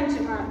has come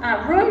into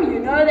my room. You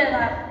know that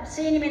I've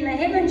seen him in the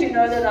heavens. You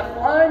know that I've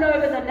flown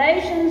over the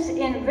nations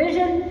in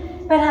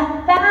vision. But I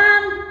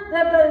found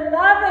the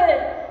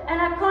beloved. And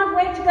I can't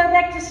wait to go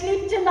back to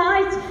sleep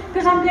tonight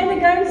because I'm going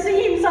to go and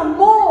see him some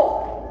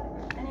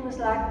more. And he was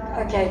like,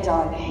 okay,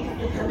 darling.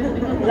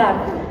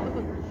 Love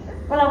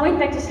you. Well, I went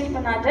back to sleep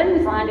and I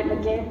didn't find him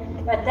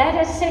again. But that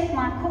has set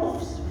my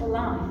course for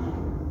life.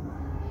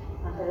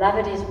 My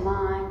beloved is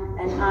mine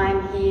and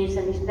I'm his,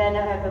 and his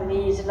banner over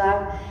me is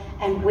love.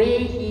 And where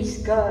he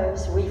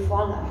goes, we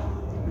follow.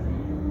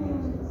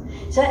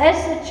 So as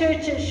the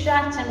churches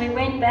shut and we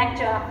went back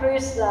to our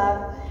first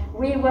love,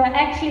 we were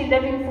actually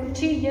living for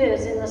 2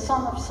 years in the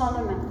Song of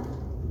Solomon,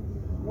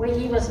 where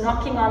he was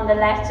knocking on the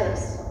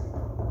lattice,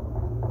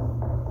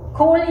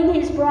 calling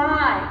his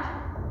bride.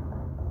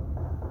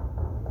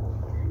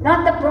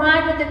 Not the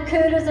bride with the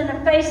curtains and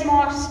a face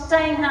mask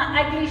saying how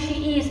ugly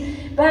she is,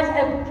 but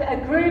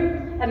a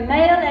group, a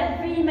male and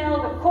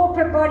female, the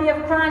corporate body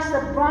of Christ,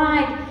 the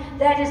bride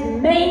that has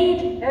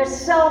made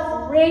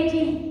herself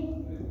ready.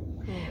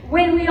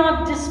 When we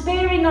are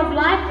despairing of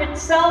life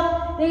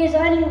itself, there is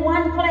only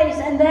one place,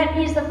 and that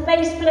is the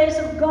face place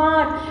of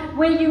God,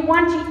 where you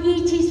want to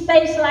eat his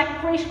face like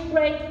fresh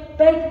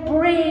baked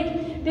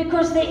bread,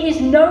 because there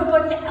is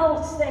nobody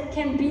else that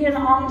can be an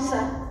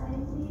answer.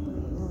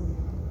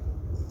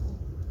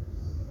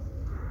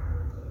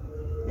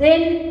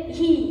 Then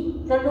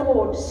he, the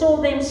Lord,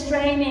 saw them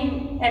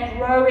straining at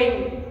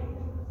rowing,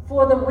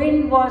 for the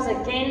wind was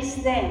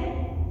against them.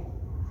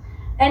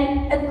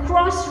 And a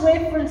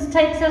cross-reference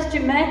takes us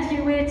to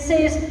Matthew, where it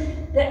says,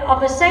 that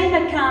of the same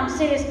account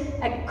says,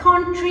 a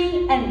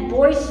contrary and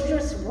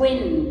boisterous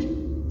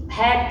wind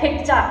had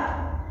picked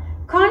up.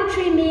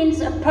 Contrary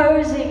means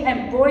opposing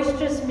and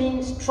boisterous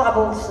means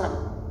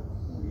troublesome.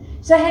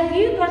 So have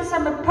you got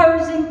some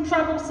opposing,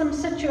 troublesome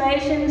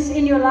situations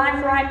in your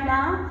life right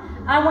now?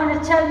 I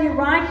want to tell you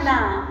right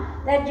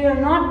now that you're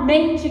not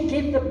meant to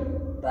give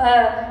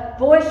the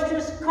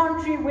boisterous,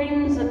 contrary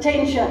winds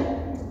attention.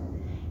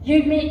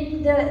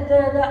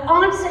 The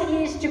answer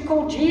is to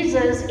call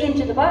Jesus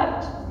into the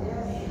boat.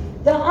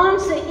 The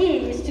answer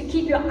is to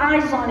keep your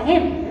eyes on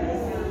him.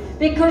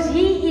 Because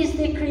he is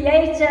the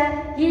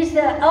creator, he's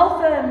the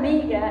Alpha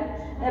Omega,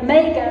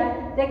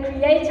 the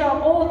creator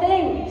of all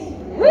things.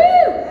 Woo!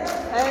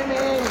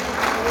 Amen.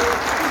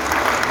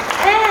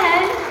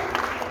 And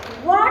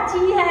what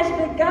he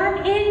has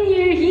begun in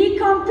you, he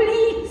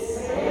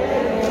completes.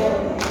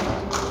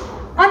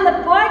 On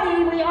the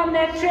body, we're on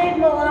that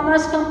treadmill. I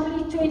must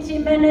complete 20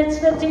 minutes,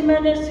 30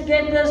 minutes to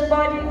get this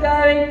body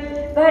going.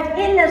 But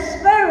in the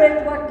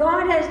spirit, what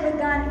God has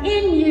begun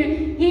in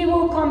you, he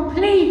will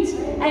complete,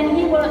 and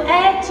he will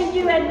add to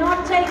you and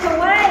not take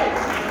away.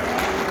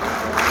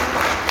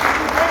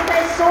 And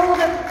they saw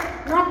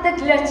not the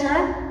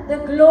glitter, the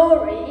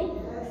glory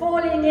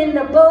falling in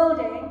the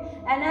building.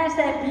 And as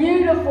that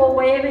beautiful,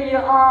 wherever you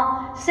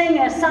are,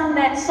 singer sung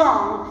that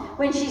song,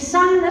 when she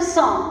sung the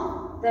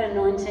song, the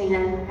anointing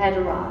had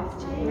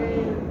arrived.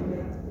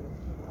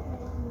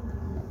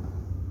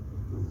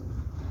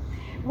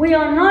 We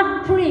are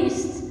not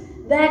priests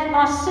that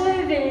are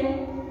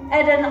serving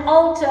at an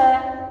altar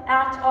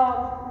out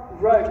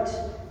of rote.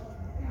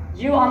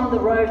 You on the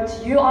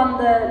rote, you on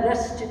the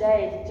list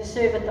today to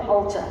serve at the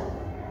altar.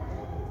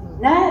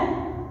 No.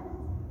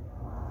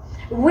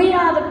 We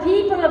are the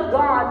people of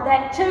God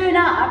that turn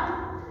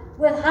up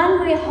with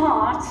hungry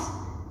hearts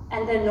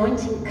and the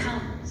anointing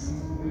comes.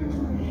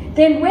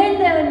 Then when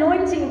the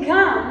anointing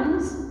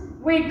comes,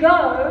 we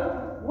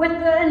go with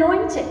the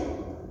anointing.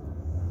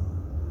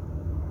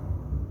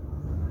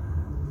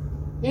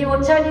 He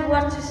will tell you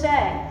what to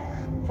say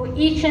for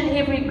each and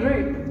every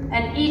group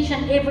and each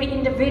and every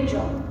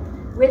individual,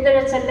 whether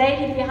it's a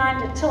lady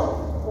behind a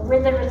till or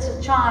whether it's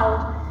a child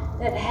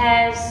that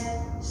has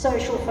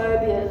social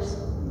phobias.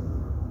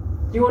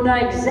 You will know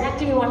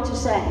exactly what to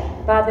say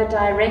by the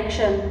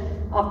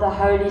direction of the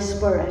Holy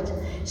Spirit.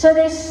 So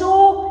they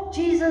saw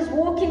Jesus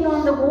walking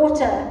on the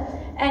water,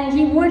 and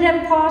he would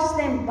have passed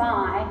them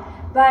by,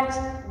 but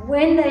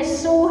when they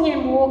saw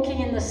him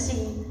walking in the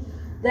sea,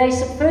 they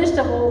first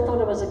of all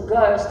thought it was a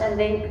ghost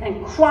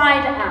and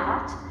cried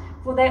out,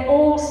 for they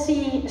all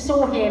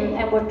saw him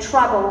and were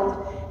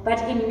troubled. But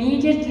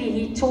immediately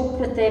he talked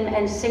with them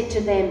and said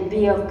to them,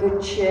 "Be of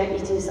good cheer,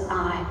 it is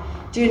I.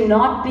 Do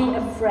not be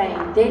afraid."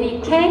 Then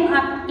he came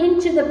up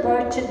into the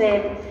boat to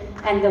them,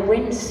 and the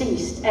wind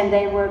ceased, and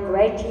they were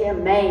greatly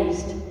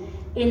amazed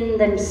in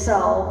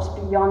themselves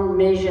beyond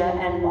measure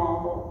and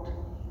marveled.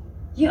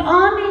 You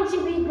are meant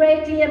to be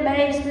greatly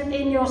amazed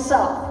within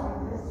yourself.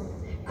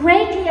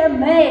 Greatly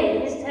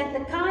amazed at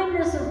the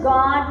kindness of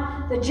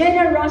God, the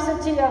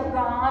generosity of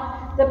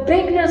God, the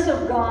bigness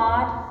of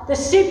God, the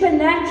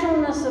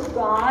supernaturalness of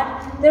God,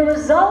 the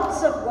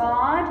results of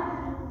God,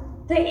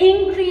 the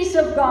increase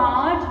of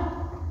God,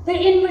 the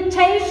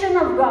invitation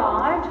of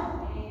God,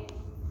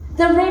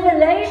 the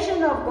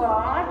revelation of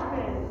God.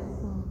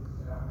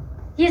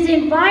 He's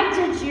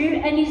invited you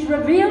and He's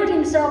revealed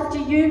Himself to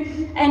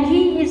you, and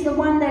He is the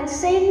one that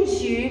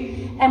sends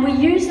you. And we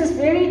use this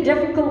very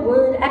difficult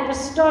word,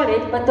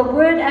 apostolic, but the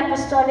word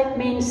apostolic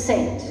means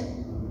sent.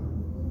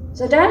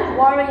 So don't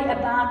worry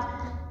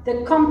about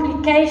the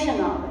complication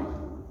of it,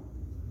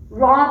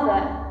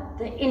 rather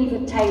the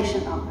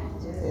invitation of it.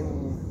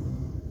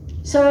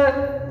 So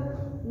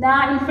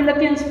now in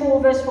Philippians 4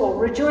 verse 4,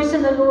 rejoice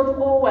in the Lord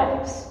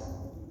always.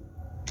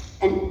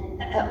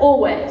 And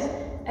always.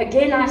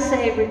 Again I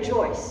say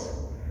rejoice.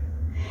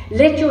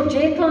 Let your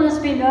gentleness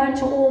be known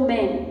to all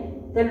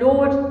men. The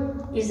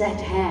Lord is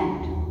at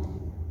hand.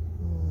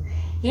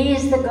 He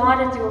is the God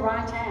at your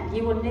right hand.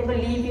 He will never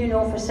leave you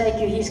nor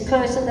forsake you. He's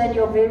closer than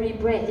your very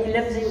breath. He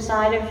lives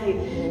inside of you.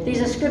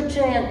 There's a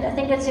scripture, I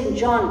think it's in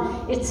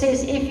John. It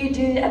says, if you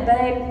do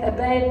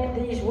obey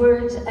these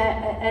words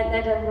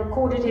that are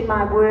recorded in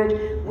my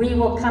word, we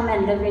will come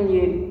and live in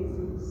you.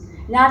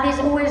 Now there's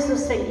always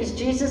this thing, is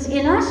Jesus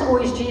in us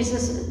or is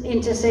Jesus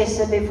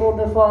intercessor before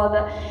the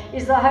Father?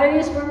 Is the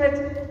Holy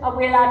Spirit, are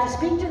we allowed to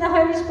speak to the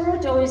Holy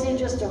Spirit, or is He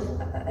just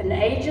an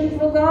agent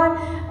for God?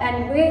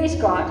 And where is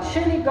God?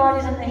 Surely God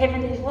is in the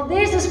heavens. Well,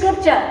 there's a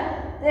scripture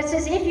that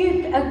says, if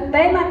you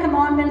obey my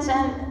commandments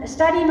and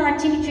study my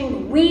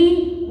teaching,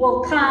 we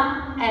will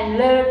come and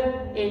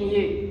live in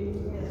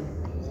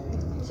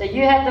you. So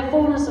you have the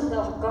fullness of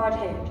the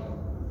Godhead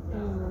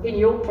in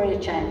your prayer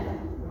chamber.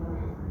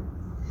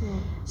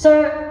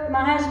 So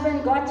my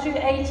husband got through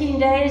 18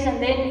 days,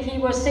 and then he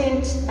was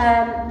sent,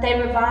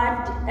 they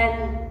revived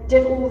and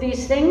did all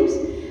these things.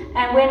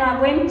 And when I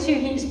went to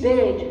his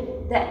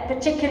bed that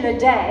particular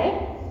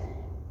day,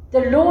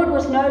 the Lord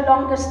was no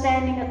longer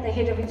standing at the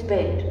head of his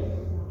bed.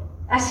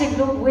 I said,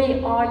 Lord,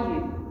 where are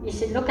you? He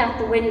said, look out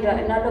the window.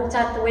 And I looked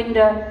out the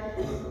window,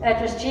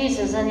 it was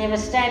Jesus, and He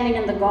was standing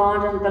in the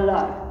garden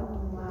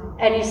below.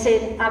 And He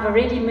said, I've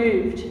already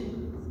moved.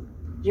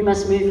 You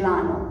must move,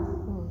 Lionel.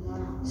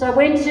 So I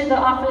went to the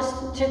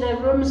office, to the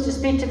rooms to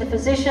speak to the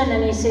physician,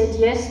 and he said,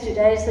 yes,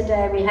 today's the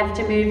day we have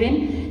to move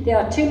in. There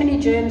are too many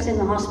germs in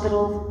the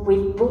hospital.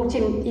 We've brought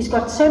him, he's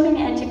got so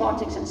many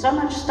antibiotics and so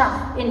much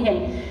stuff in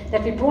him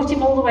that we brought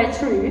him all the way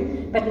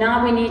through, but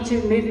now we need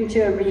to move him to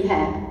a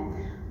rehab.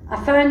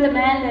 I phoned the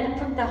man that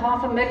had put the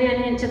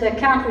 $500,000 into the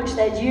account, which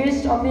they'd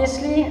used,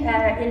 obviously, in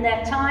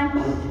that time,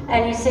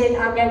 and he said,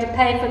 I'm going to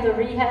pay for the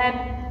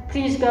rehab.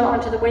 Please go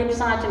onto the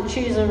website and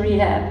choose a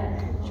rehab.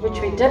 Which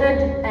we did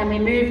it, and we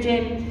moved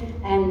him,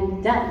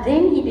 and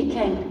then he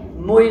became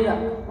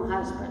Moila, my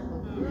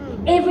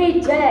husband.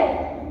 Every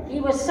day, he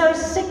was so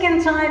sick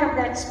and tired of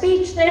that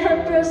speech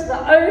therapist, the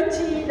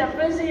OT, the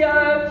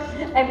physio,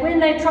 and when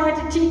they tried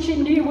to teach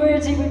him new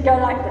words, he would go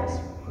like this,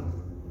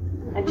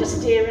 and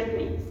just stare at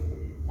me.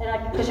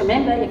 And because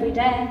remember, every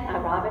day, I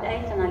arrive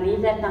at 8, and I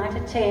leave that night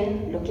at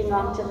 10, looking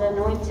after the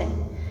anointing.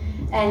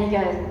 And he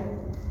goes,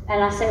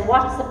 and I say,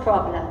 what's the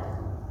problem?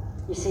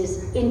 He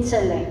says,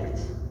 intellect.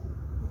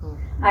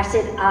 I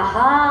said,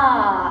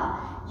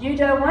 aha, you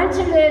don't want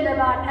to learn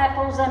about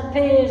apples and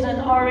pears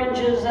and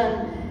oranges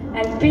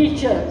and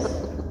peaches.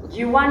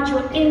 You want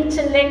your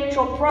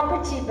intellectual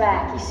property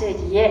back. He said,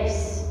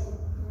 yes.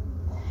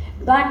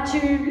 But to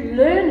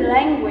learn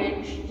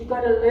language, you've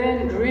got to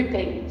learn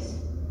groupings.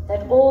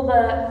 That all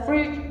the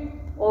fruit,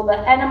 all the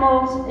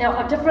animals,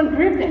 are different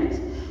groupings.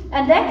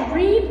 And that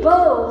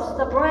rebuilds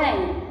the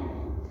brain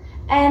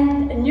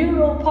and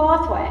neural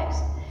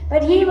pathways.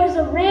 But he was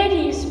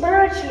already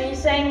spiritually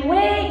saying,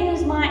 where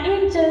is my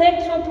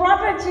intellectual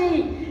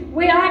property?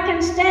 Where I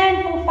can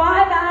stand for 5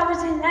 hours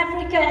in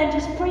Africa and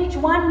just preach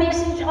one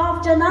message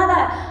after another.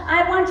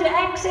 I want to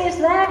access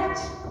that.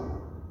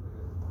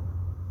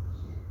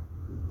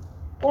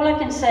 All I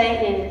can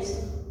say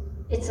is,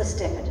 it's a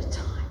step at a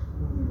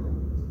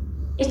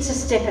time. It's a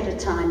step at a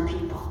time,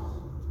 people.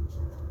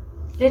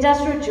 Let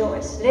us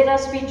rejoice. Let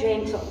us be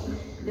gentle.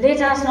 Let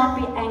us not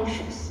be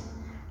anxious.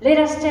 Let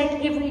us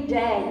take every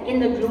day in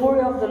the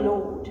glory of the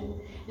Lord.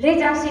 Let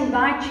us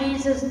invite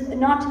Jesus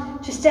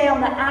not to stay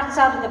on the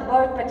outside of the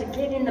boat, but to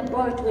get in the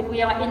boat when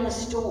we are in the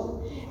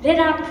storm. Let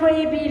our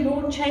prayer be,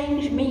 Lord,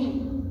 change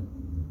me.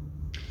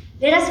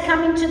 Let us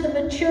come into the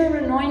mature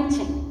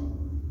anointing.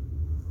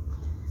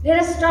 Let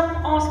us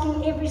stop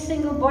asking every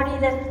single body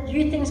that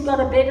you think's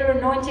got a better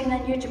anointing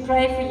than you to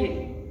pray for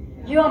you.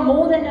 You are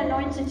more than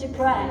anointed to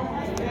pray.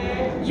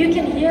 Amen. You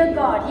can hear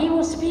God. He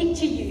will speak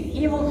to you.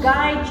 He will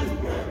guide you.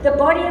 The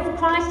body of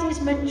Christ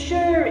is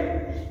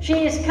maturing.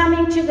 She is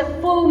coming to the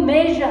full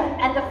measure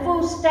and the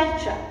full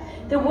stature.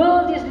 The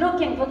world is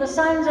looking for the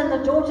sons and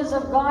the daughters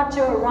of God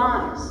to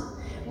arise.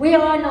 We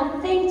are an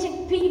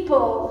authentic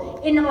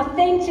people in an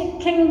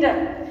authentic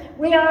kingdom.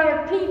 We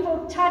are a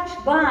people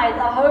touched by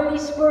the Holy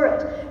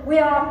Spirit. We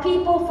are a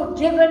people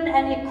forgiven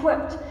and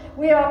equipped.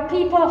 We are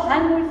people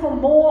hungry for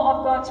more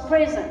of God's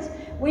presence.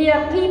 We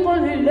are people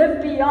who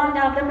live beyond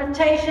our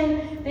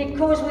limitation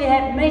because we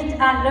have met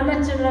our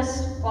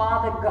limitless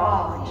Father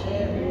God.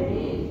 Amen.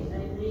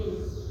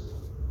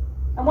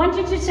 I want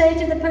you to say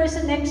to the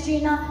person next to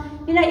you now,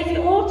 if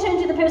you all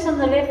turn to the person on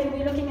the left, you'll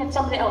be looking at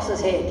somebody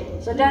else's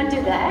head. So don't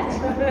do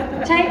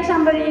that. Take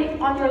somebody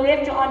on your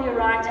left or on your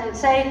right and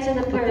say to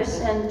the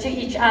person, to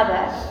each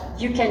other,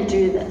 you can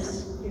do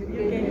this.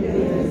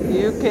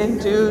 You can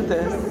do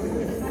this.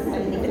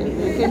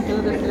 You can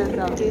do this,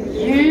 Linda.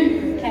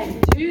 You can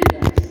do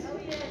this.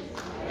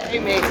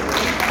 Amen.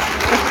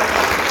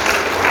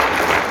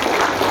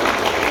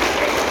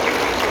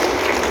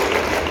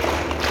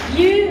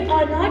 You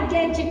are not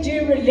going to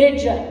do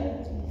religion.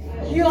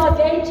 You are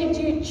going to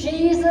do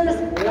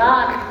Jesus'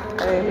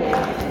 life. Amen.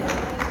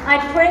 I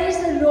praise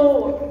the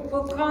Lord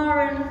for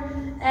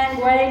Karen and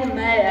Wayne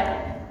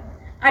Mayer.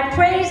 I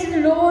praise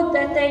the Lord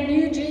that they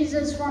knew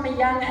Jesus from a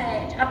young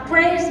age. I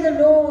praise the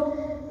Lord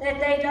that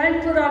they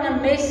don't put on a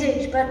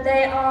message, but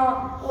they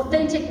are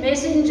authentic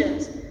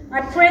messengers.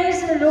 I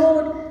praise the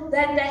Lord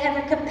that they have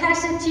a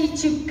capacity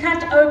to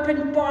cut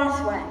open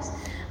pathways.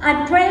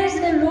 I praise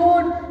the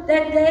Lord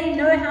that they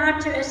know how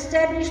to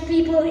establish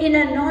people in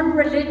a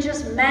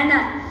non-religious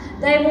manner.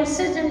 They will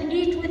sit and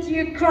eat with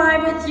you, cry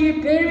with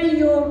you, bury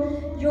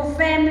your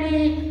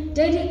family,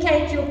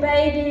 dedicate your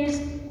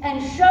babies,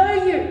 and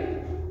show you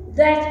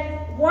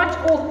that what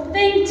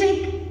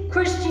authentic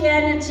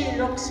Christianity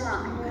looks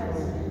like.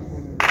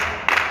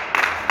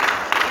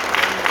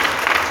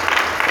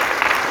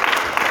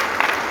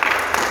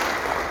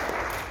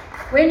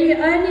 When you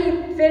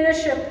only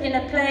fellowship in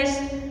a place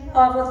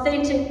of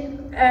authentic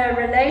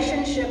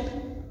relationship,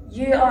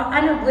 you are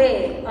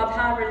unaware of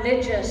how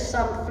religious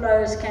some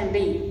flows can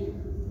be.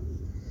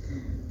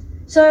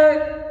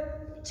 So,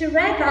 to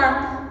wrap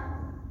up,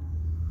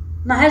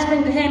 my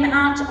husband came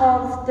out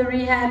of the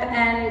rehab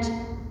and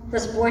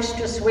this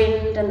boisterous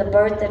wind and the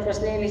boat that was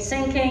nearly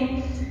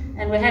sinking,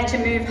 and we had to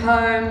move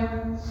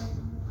home,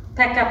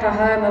 pack up a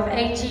home of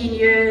 18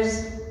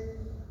 years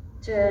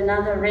to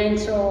another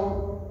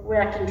rental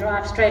where I can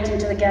drive straight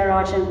into the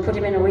garage and put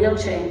him in a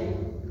wheelchair.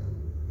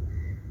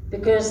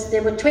 Because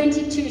there were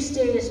 22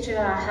 stairs to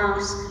our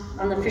house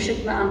on the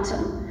Fishhook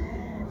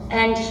Mountain,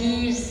 and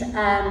his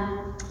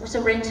was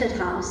a rented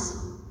house,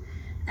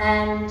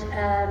 and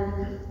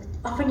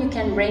often you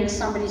can rent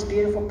somebody's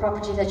beautiful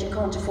property that you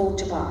can't afford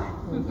to buy.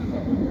 You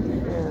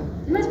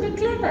must be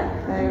clever.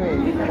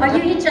 Are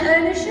you into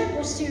ownership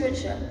or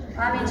stewardship?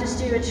 I'm into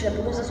stewardship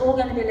because it's all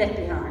going to be left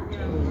behind.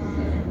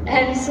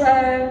 And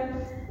so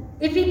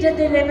if he did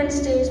the 11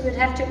 stairs, we'd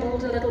have to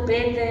build a little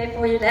bed there,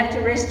 or you'd have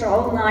to rest a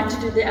whole night to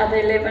do the other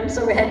 11,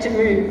 so we had to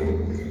move.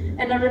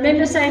 And I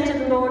remember saying to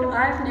the Lord,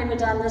 I've never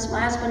done this.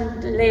 My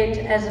husband led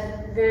as a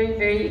very,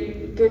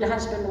 very good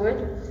husband would.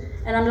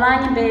 And I'm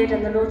lying in bed,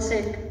 and the Lord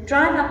said,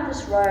 drive up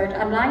this road.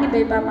 I'm lying in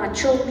bed by my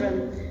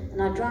children,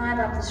 and I drive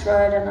up this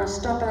road, and I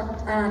stop up,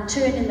 and I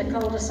turn in the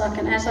cul-de-sac,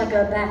 and as I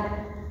go back,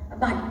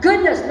 my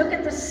goodness, look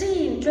at the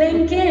scene,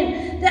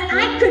 Glencairn, that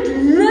I could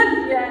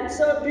live here, it's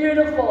so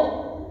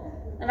beautiful.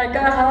 And I go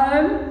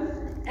home,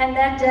 and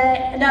that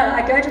day,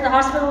 I go to the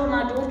hospital,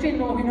 my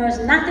daughter-in-law, who knows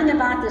nothing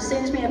about this,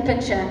 sends me a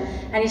picture,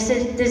 and he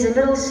says, there's a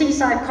little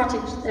seaside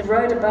cottage, the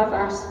road above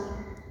us,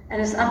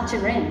 and it's up to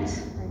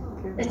rent.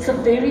 It's the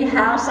very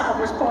house I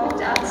was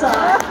parked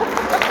outside.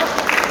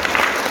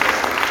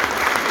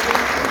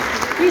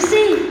 You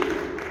see,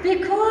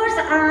 because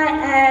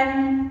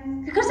I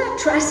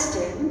trust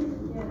him,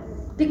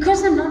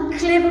 because I'm not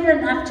clever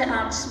enough to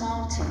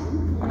outsmart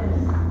him,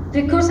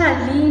 because I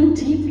lean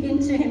deep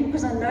into him,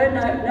 because I know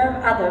no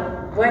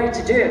other way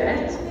to do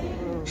it,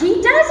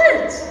 he does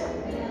it.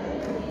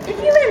 If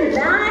you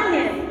allow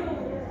him.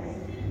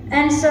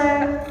 And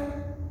so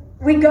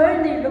we go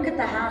and they look at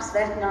the house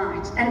that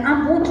night, and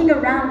I'm walking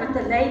around with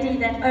the lady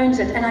that owns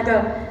it, and I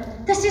go,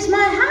 this is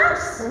my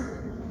house.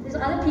 There's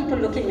other people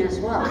looking as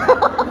well.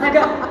 I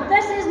go,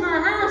 this is my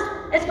house.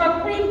 It's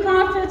got cream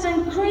carpets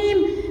and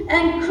cream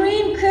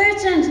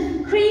curtains,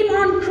 cream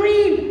on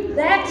cream.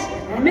 That's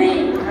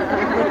me.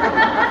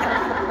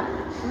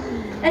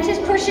 And she's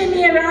pushing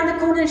me around the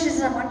corner, and she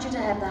says, I want you to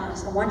have the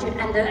house. I want you.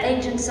 And the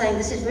agent's saying,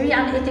 this is very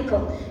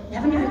unethical. You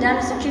haven't even done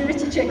a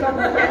security check on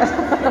it yet.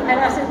 And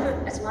I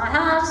said, it's my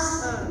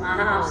house, my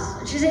house.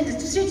 And she said, it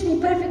suits me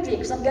perfectly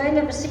because I'm going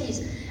overseas.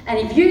 And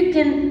if you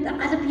can, the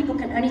other people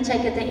can only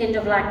take at the end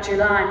of like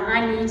July, and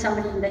I need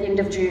somebody in the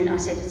end of June. I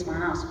said, it's my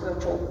house, we'll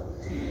talk.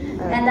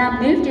 And I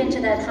moved into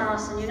that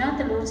house, and you know what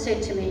the Lord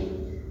said to me?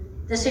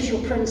 This is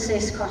your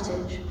princess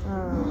cottage.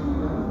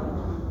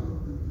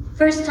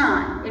 First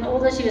time in all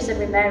those years that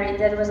we married,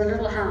 there was a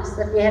little house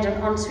that we had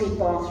an ensuite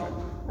bathroom.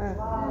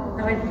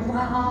 I went,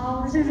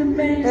 wow, this is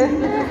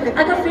amazing.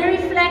 I got very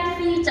flat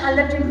feet. I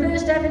lived in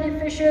First Avenue,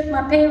 Fishhook.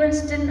 My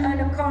parents didn't own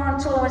a car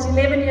until I was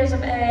 11 years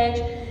of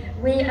age.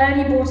 We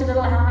only bought a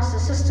little house,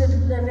 assisted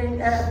living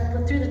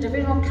through the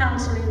Divisional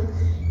Council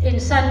in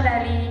Sun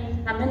Valley.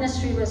 Our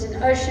ministry was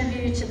in Ocean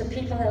View to the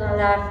people that I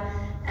love.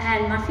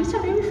 And my feet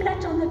are very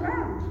flat on the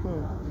ground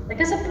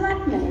because of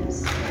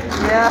blackmails.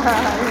 Yeah.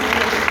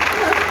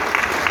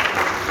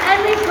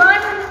 And we've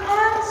got an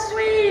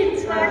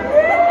ensuite.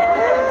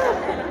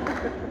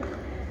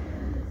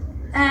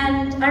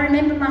 And I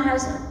remember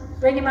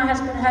bringing my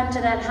husband home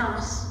to that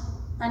house.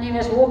 And he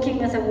was walking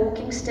with a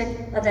walking stick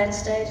at that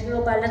stage,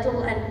 little by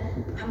little,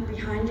 and I'm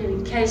behind him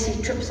in case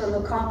he trips on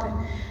the carpet.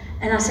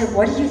 And I said,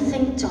 "What do you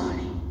think,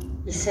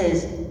 darling?" He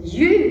says,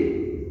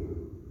 "You."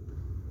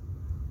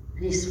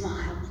 And he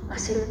smiled. I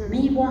said,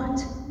 "Me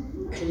what?"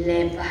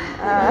 "Clever."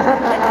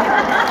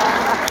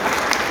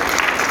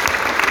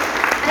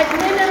 Had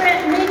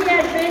many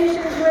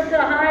adventures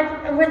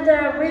with the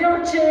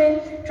wheelchair,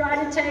 tried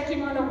to take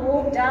him on a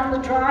walk down the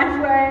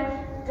driveway,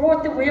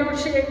 brought the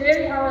wheelchair,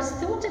 I was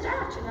thought it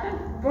out,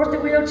 brought the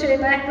wheelchair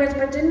backwards,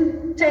 but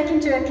didn't take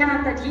into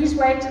account that his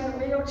weight in the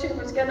wheelchair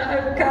was going to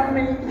overcome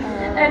me,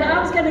 and I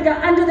was going to go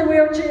under the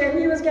wheelchair, and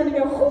he was going to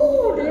go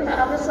to the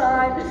other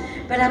side,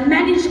 but I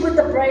managed to put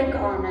the brake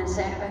on and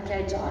say,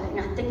 "Okay, darling,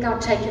 I think I'll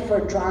take you for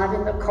a drive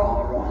in the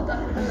car rather."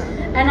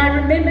 And I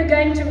remember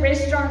going to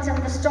restaurants, and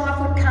the staff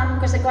would come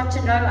because they got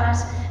to know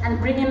us, and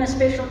bring him a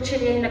special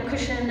chili and a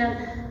cushion, and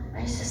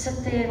I used to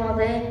sit there while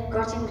they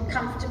got him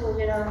comfortable,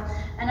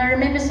 And I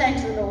remember saying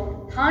to the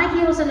Lord, "High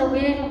heels and a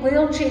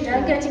wheelchair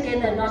don't go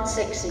together, not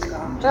sexy,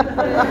 God."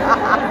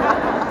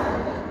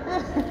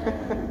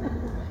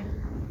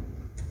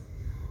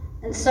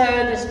 And so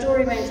the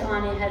story went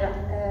on. He had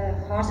a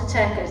heart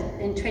attack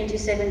in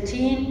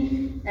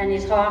 2017, and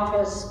his heart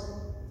was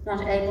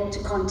not able to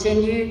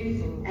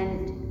continue,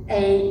 and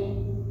a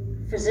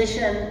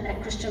physician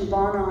at Christian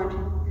Barnard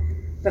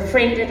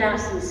befriended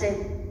us and said,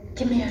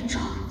 "Give me a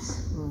chance.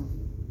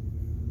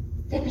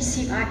 Let me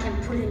see if I can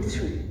pull him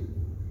through."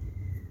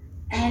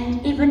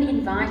 And even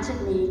invited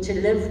me to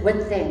live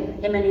with them,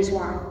 him and his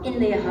wife, in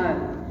their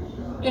home,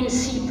 in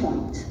Sea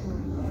Point.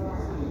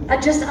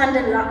 Just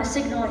under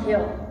Signal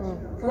Hill,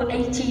 for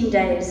 18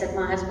 days that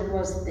my husband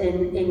was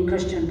in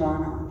Christian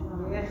Barnard.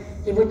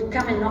 He would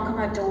come and knock on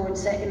my door and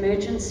say,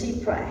 "Emergency,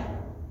 pray."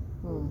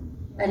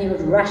 And he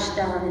would rush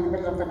down in the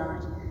middle of the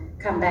night,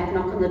 come back,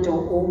 knock on the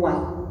door, all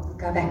well,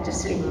 go back to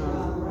sleep.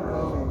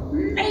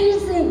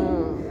 Amazing!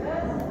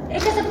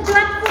 It is a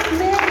Blackfoot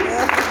mess.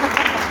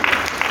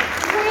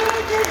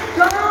 Where did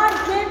God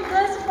get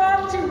this from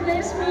to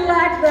bless me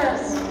like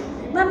this?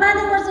 My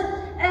mother was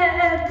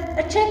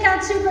a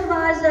checkout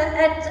supervisor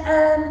at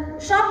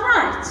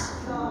ShopRite.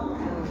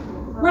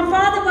 My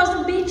father was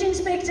a beach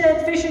inspector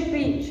at Fisher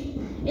Beach.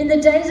 In the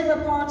days of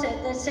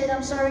apartheid, they said,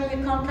 "I'm sorry,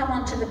 you can't come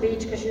onto the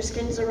beach because your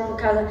skin's the wrong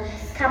color.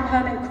 Come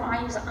home and cry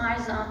his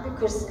eyes out,"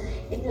 because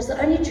it was the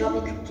only job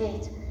he could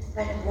get,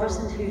 but it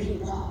wasn't who he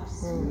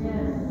was.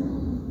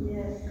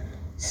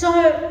 So,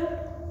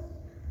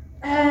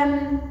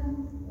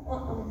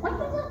 what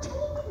was I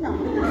telling you now?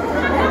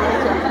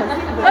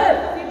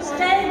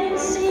 Staying in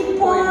Sea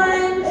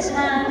Point.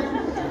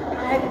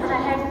 I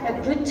had a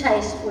good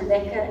taste for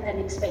lekker and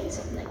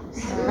expensive things.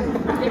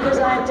 Because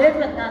I did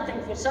with nothing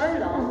for so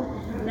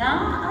long. Now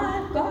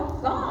I've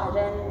got God,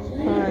 and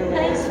He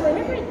pays for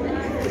everything.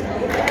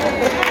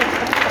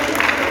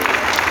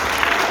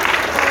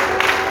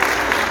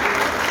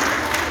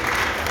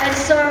 And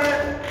so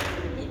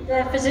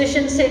the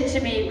physician said to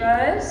me,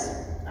 "Rose,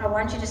 I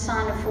want you to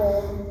sign a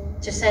form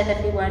to say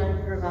that we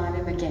won't revive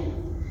him again.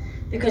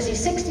 Because he's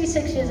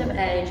 66 years of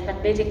age,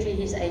 but medically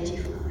he's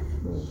 85.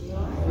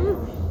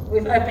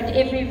 We've opened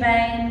every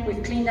vein,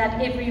 we've cleaned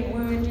out every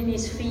wound in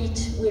his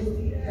feet,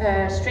 we've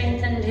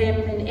strengthened him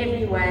in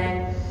every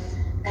way."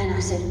 And I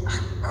said, "I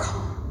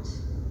can't."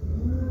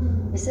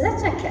 He said,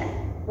 "That's okay,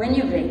 when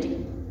you're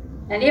ready."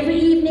 And every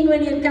evening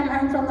when he'd come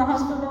home from the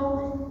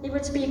hospital, he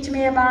would speak to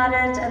me about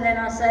it, and then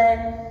I'd say,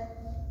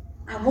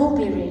 "I will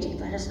be ready,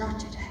 but it's not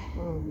today.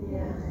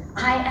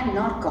 I am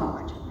not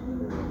God."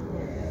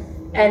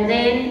 And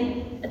then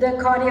the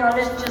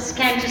cardiologist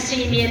came to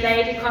see me, a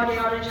lady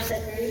cardiologist, a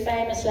very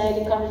famous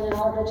lady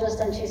cardiologist,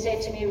 and she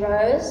said to me,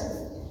 "Rose,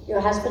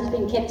 your husband's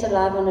been kept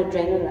alive on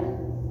adrenaline.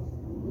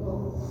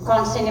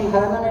 Can't send him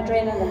home on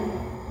adrenaline.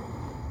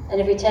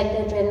 And if we take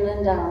the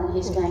adrenaline down,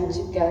 he's going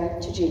to go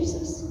to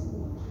Jesus."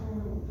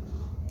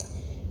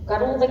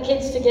 Got all the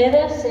kids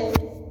together, said,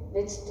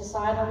 "Let's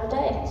decide on a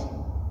date."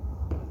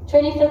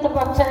 25th of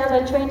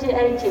October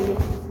 2018.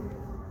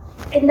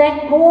 In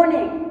that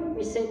morning,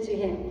 we said to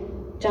him,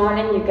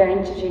 "Darling, you're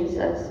going to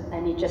Jesus."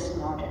 And he just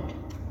nodded.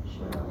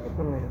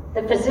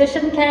 The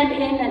physician came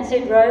in and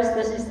said, "Rose,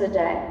 this is the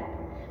day."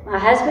 My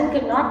husband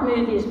could not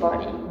move his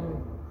body,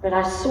 but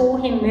I saw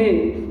him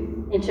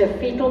move into a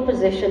fetal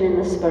position in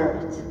the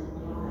spirit.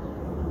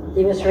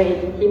 He was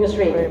ready. He was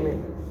ready.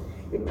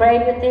 We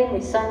prayed with him, we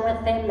sang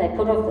with him, they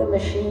put off the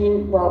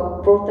machine,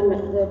 brought the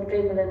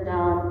adrenaline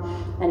down,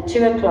 and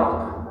 2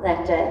 o'clock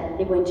that day,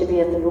 he went to be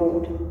with the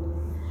Lord.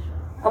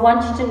 I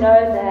want you to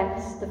know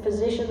that the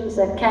physicians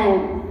that came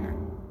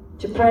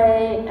to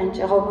pray and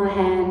to hold my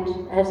hand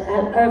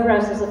over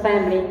us as a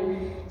family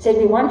said,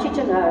 "We want you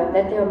to know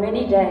that there are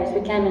many days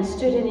we came and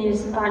stood in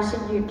his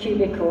ICU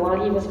cubicle while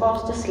he was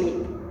fast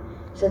asleep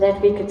so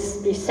that we could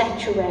be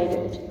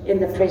saturated in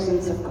the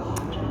presence of God."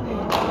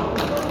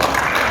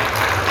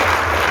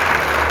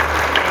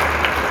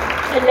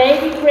 A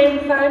lady friend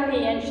phoned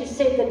me and she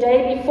said the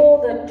day before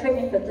the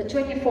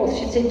 24th,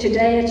 she said,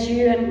 "Today it's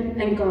you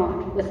and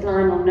God with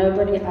Lionel,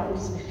 nobody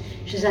else."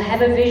 She said, "I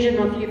have a vision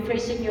of you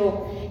pressing your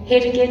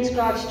head against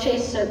God's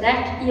chest, so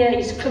that ear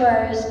is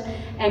closed,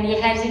 and he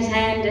has his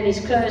hand and he's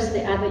closed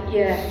the other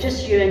ear,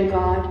 just you and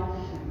God,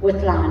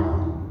 with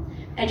Lionel.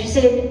 And she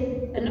said,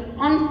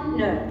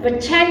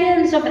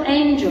 battalions of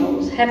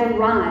angels have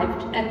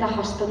arrived at the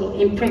hospital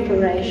in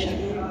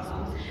preparation.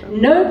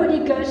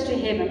 Nobody goes to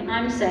heaven.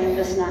 I'm saying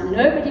this now.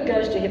 Nobody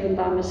goes to heaven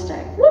by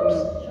mistake. Whoops!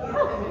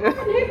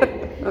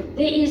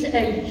 There is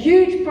a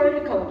huge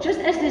protocol. Just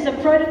as there's a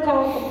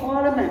protocol for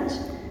Parliament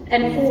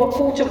and for a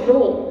court of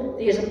law,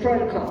 there's a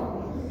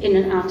protocol in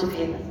and out of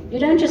heaven. You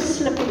don't just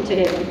slip into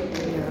heaven.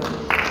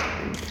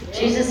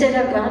 Jesus said,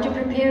 I'm going to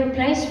prepare a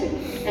place for you.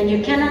 And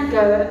you cannot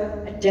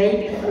go a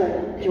day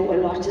before your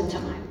allotted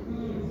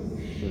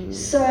time.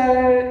 So,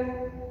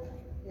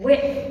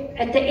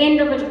 at the end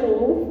of it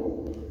all,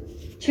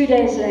 2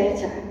 days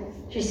later,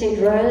 she said,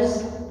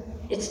 Rose,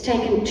 it's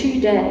taken 2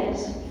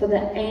 days for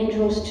the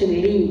angels to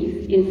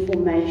leave in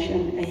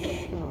formation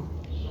again.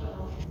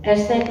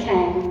 As they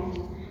came,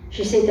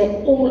 she said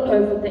they're all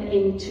over the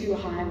N2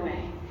 highway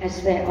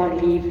as they are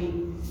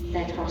leaving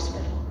that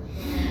hospital.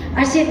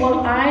 I said, well,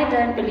 I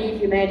don't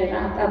believe you made it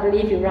up. I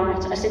believe you're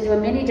right. I said, there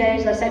were many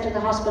days I sat at the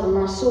hospital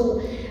and I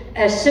saw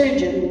a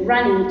surgeon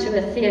running to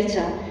a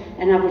theatre,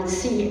 and I would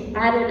see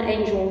either an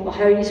angel or the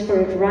Holy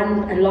Spirit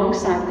run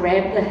alongside,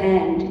 grab the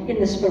hand in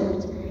the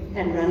Spirit,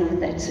 and run with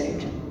that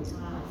surgeon.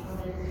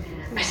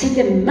 I said,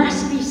 there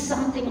must be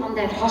something on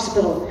that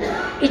hospital.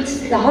 It's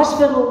the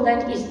hospital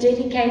that is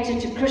dedicated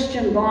to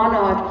Christian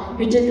Barnard,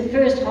 who did the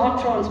first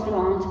heart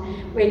transplant,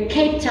 where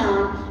Cape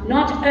Town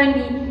not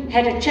only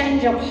had a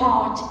change of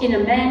heart in a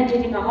man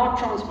getting a heart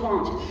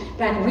transplant,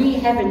 but we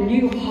have a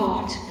new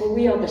heart, for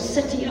we are the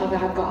city of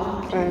our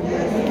God.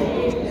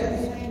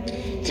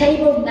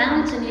 Table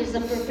Mountain is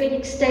the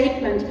prophetic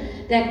statement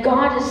that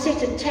God has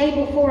set a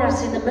table for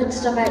us in the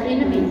midst of our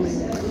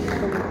enemies.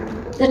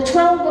 The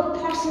 12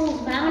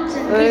 Apostles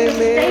Mountain is a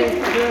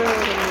statement.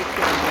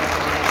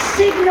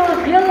 Signal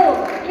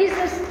Hill is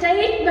a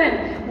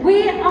statement.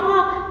 We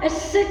are a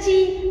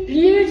city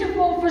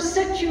beautiful for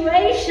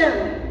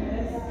situation.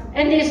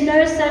 And there's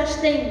no such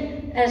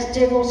thing as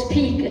Devil's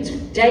Peak. It's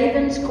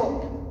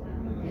Davonscorp.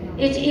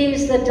 It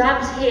is the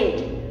Dove's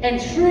Head. And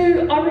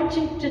through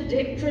origin to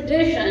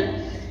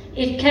tradition,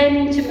 it came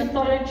into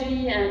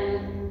mythology,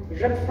 and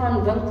Rip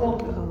van Winkle,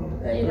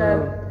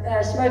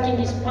 smoking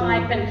his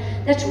pipe, and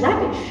that's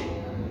rubbish.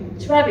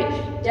 It's rubbish.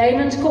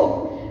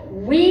 Davonscorp.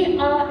 We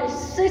are a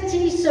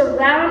city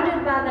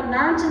surrounded by the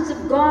mountains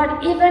of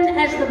God, even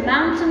as the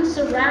mountains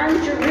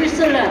surround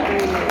Jerusalem.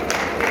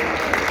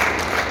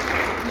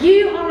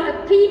 You are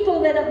a people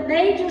that have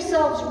made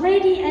yourselves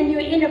ready, and you're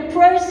in a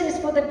process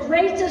for the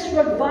greatest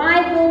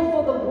revival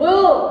for the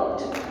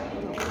world.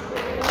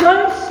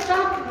 Don't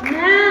stop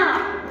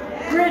now.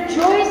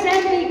 Rejoice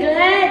and be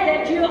glad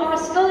that you are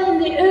still in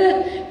the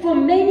earth, for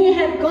many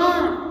have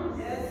gone.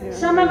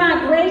 Some of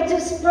our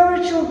greatest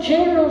spiritual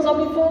generals are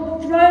before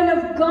the throne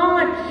of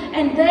God,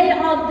 and they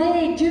are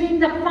there doing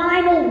the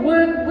final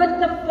work with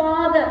the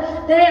Father.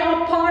 They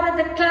are part of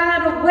the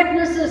cloud of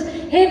witnesses.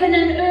 Heaven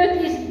and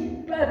earth is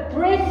a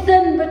breath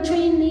thin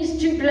between these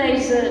two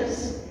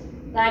places.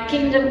 Thy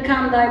kingdom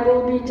come, thy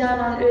will be done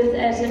on earth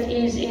as it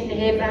is in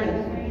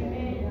heaven.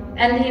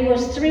 And there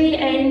was 3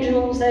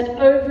 angels that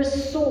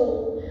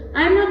oversaw.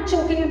 I'm not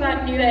talking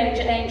about New Age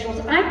angels.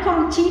 I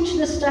can't teach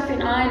this stuff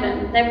in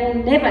Ireland. They will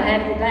never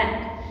have you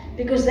back,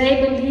 because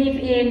they believe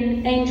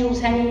in angels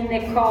hanging in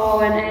their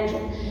car and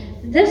angels.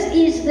 This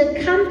is the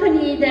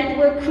company that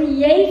were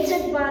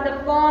created by the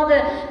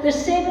Father, the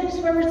 7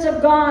 spirits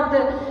of God.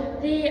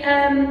 The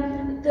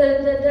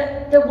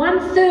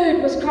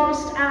 1/3 was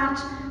cast out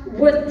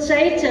with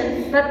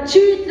Satan, but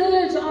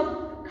 2/3 are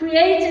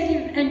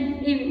created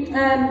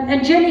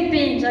angelic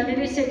beings. I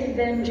nearly said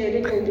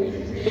evangelical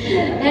beings.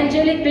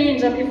 Angelic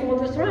beings are before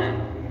the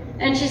throne.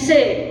 And she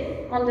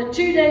said, on the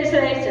 2 days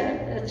later,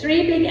 the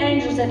 3 big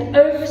angels that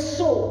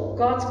oversaw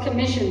God's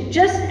commission,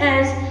 just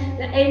as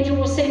the angel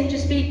was sent to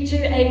speak to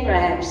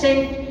Abraham,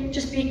 sent to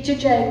speak to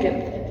Jacob,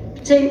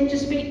 sent to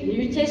speak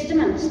New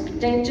Testament,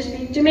 sent to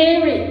speak to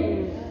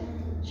Mary.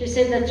 She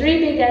said the 3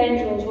 big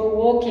angels were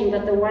walking,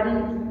 but the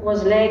one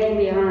was lagging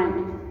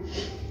behind.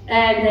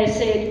 And they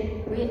said,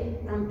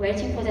 I'm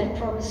waiting for that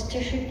promised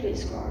tissue,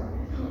 please, God.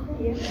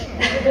 Yeah.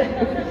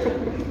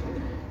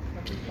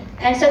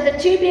 And so the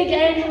 2 big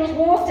angels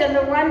walked, and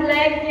the one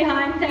lagged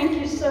behind. Thank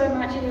you so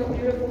much in your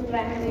beautiful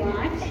black and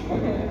white.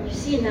 You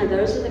see, now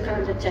those are the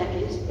kinds of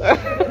tackies.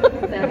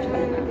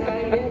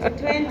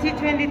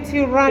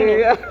 2022 running.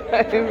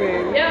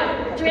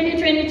 Yeah,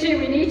 2022.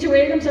 We need to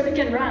wear them so we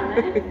can run.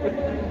 Eh?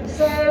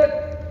 So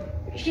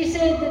she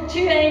said the 2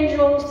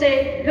 angels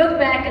said, look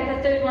back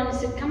at the 3rd one and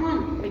said, come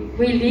on,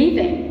 we're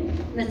leaving.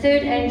 And the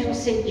 3rd angel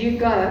said, you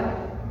go.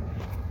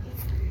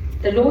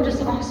 The Lord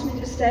has asked me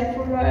to stay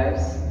for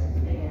Rose.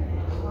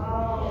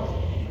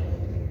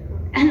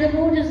 And the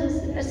Lord has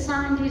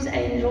assigned his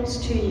angels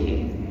to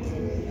you,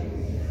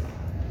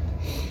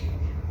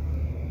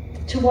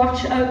 to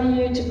watch over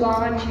you, to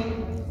guard you.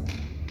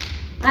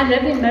 I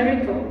live in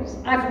miracles.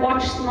 I've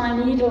watched my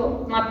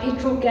needle, my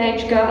petrol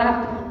gauge go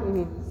up.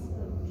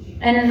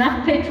 and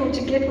enough petrol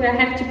to get where I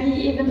have to be,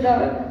 even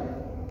though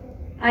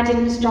I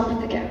didn't stop at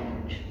the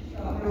garage.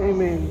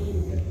 Amen.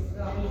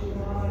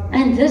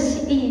 And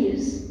this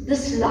is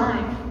this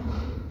life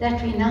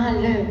that we now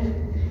live.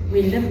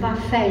 We live by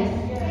faith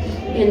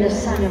in the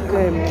Son of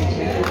God.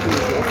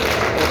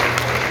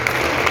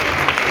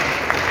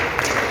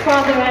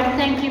 Father, I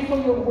thank you for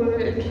your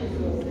word,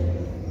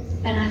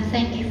 and I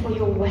thank you for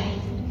your way.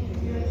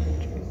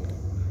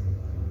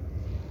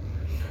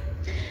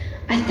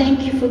 I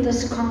thank you for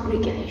this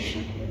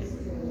congregation.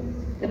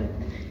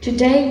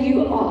 Today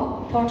you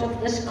are part of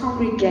this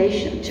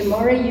congregation.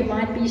 Tomorrow you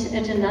might be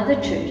at another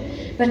church.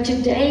 But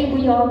today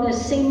we are the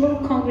single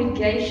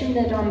congregation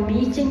that are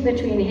meeting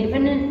between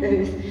heaven and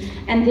earth.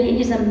 And there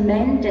is a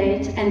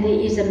mandate and there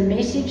is a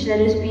message that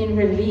is being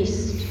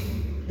released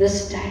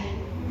this day.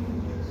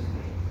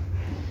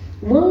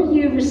 Will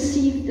you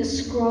receive the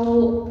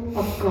scroll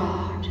of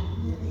God?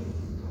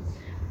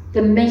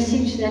 The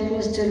message that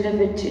was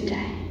delivered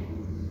today.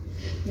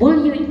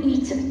 Will you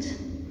eat it?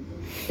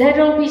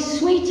 That'll be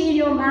sweet in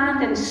your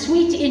mouth and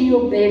sweet in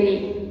your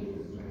belly.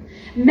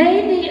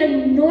 May the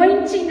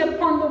anointing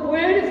upon the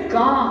Word of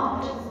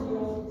God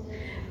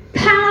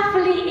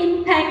powerfully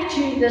impact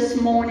you this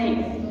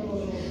morning.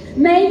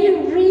 May you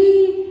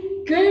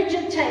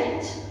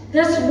regurgitate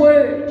this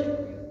Word.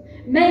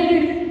 May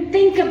you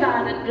think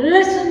about it,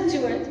 listen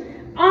to it,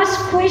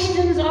 ask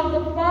questions of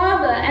the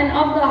Father and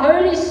of the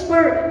Holy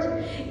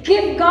Spirit.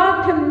 Give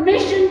God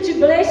permission to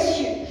bless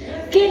you.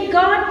 Give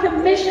God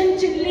permission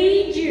to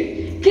lead you.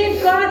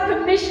 Give God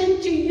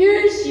permission to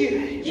use you.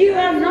 You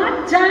are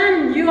not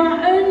done. You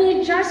are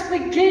only just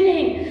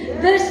beginning.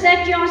 This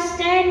that you are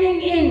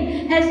standing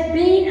in has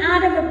been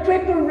out of a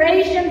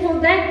preparation for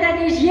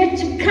that is yet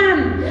to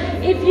come.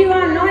 If you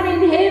are not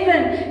in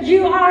heaven,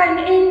 you are an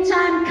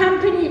end-time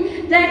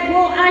company that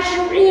will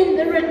usher in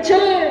the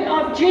return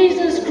of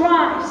Jesus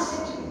Christ.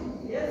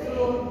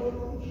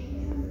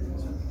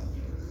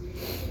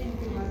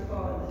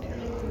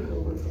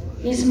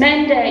 His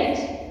mandate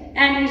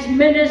and his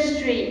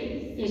ministry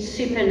is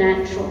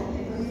supernatural.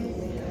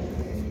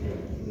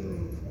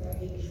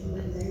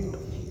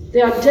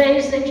 There are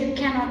days that you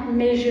cannot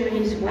measure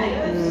his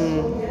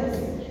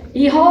ways.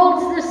 He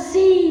holds the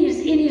seas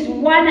in his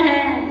one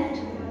hand.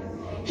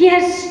 He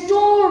has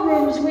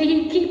storerooms where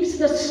he keeps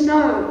the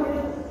snow.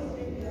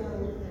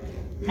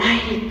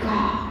 Mighty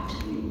God,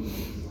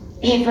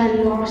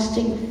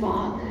 everlasting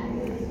Father,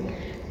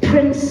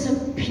 Prince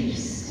of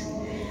Peace,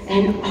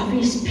 and of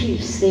his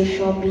peace there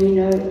shall be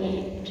no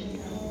end.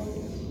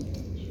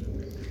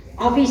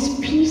 Of his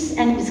peace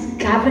and his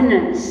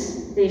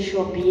governance there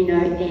shall be no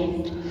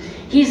end.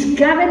 His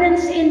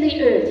governance in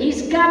the earth,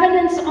 his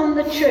governance on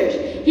the church,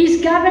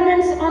 his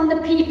governance on the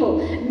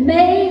people.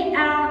 May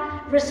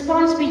our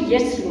response be,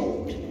 yes,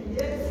 Lord.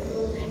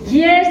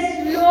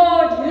 Yes,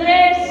 Lord.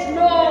 Yes,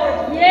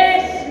 Lord.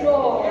 Yes,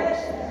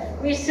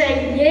 Lord. We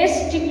say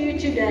yes to you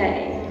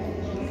today.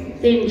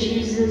 In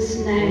Jesus'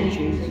 name. In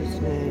Jesus'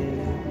 name.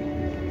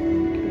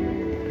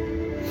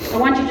 I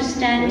want you to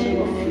stand to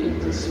your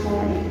feet this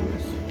morning.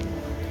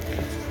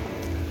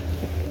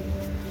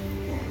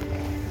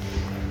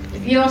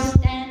 If you're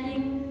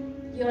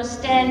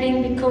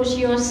standing because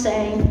you're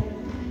saying,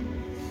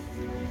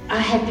 I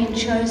have been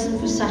chosen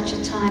for such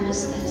a time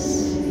as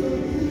this.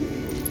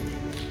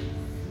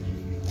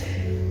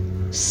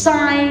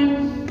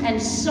 Sighing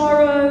and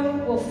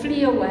sorrow will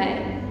flee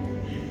away.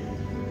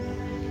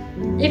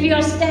 If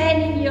you're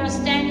standing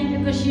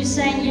because you're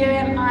saying, here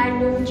am I,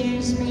 Lord,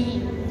 use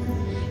me.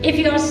 If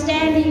you're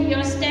standing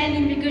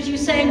because you're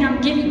saying, I'm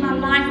giving my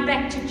life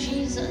back to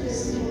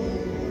Jesus.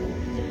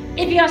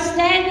 If you're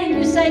standing,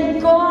 you're saying,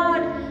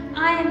 God,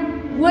 I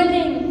am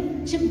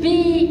willing to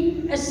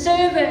be a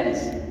servant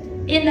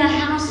in the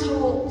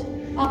household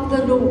of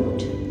the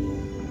Lord.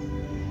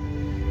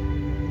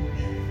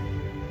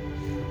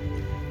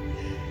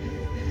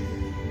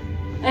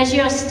 As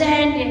you're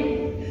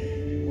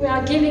standing, we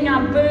are giving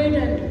our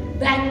burden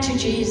back to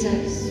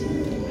Jesus.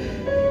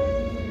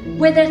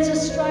 Whether it's a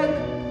stroke,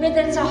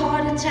 whether it's a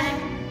heart attack,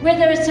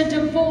 whether it's a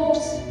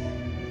divorce,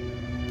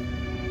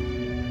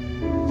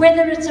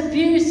 whether it's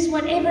abuse,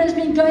 whatever has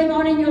been going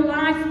on in your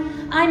life,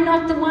 I'm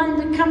not the one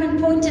to come and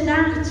point it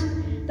out.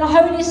 The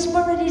Holy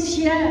Spirit is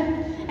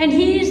here, and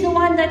He is the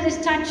one that is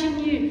touching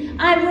you.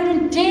 I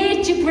wouldn't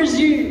dare to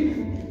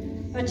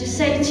presume, but to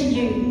say to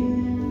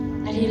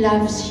you that He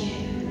loves you.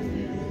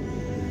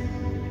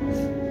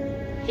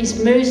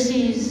 His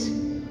mercies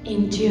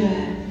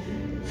endure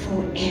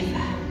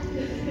forever.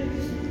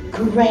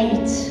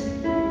 Great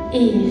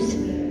is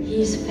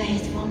His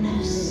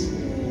faithfulness.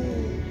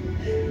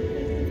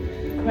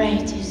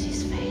 Great is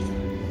His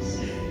faithfulness.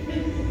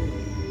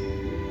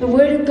 The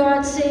Word of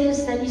God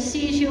says that He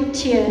sees your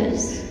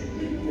tears,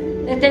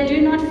 that they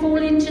do not fall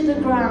into the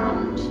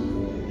ground,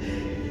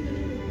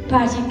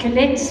 but He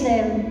collects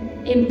them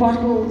in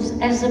bottles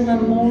as a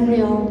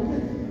memorial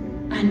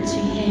unto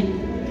Him.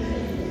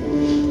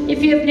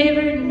 If you have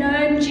never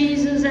known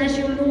Jesus as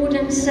your Lord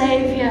and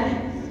Savior,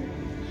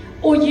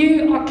 or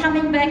you are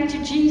coming back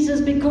to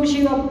Jesus because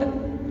you are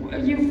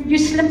you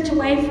slipped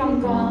away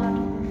from God,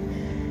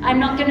 I'm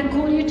not going to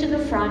call you to the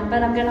front,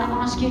 but I'm going to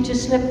ask you to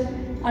slip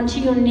onto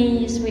your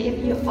knees wherever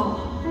you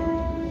are,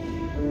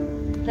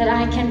 that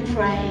I can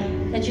pray,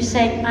 that you're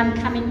saying, I'm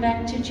coming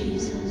back to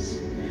Jesus,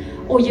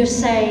 or you're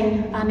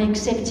saying, I'm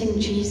accepting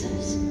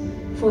Jesus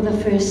for the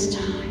first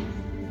time.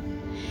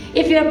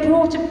 If you have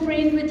brought a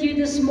friend with you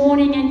this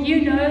morning and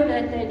you know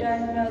that they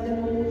don't know the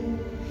Lord,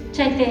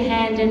 take their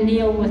hand and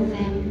kneel with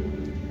them,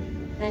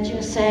 that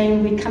you're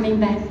saying, we're coming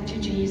back to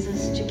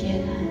Jesus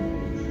together.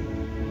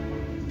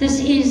 This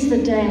is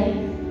the day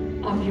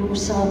of your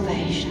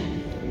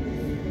salvation.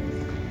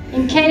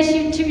 In case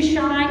you're too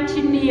shy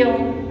to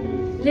kneel,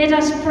 let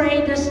us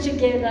pray this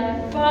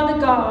together. Father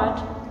God,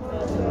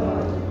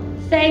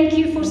 thank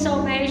you for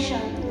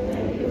salvation.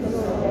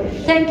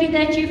 Thank you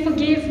that you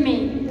forgive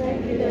me.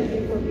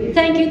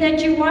 Thank you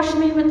that you wash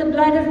me with the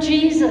blood of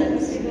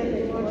Jesus.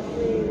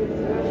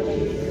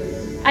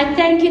 I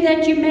thank you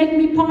that you make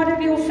me part of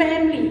your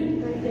family.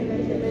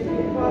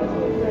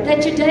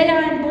 That today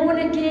I am born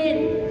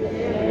again.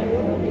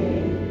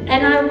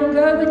 And I will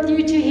go with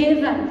you to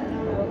heaven.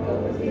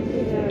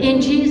 In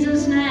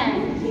Jesus'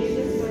 name.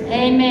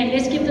 Amen.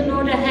 Let's give the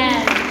Lord a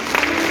hand.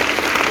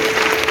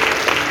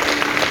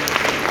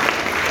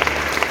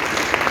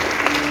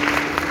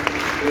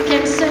 You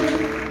can sit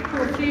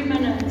for a few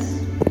minutes.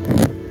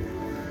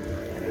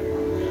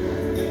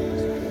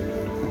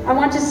 I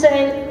want to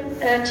say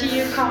to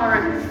you,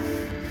 Karen,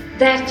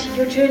 that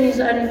your journey is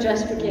only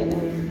just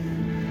beginning.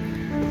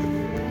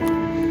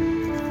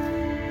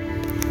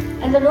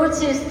 And the Lord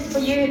says for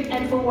you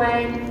and for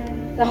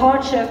Wayne, the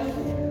hardship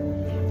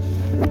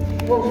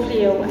will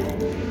flee away.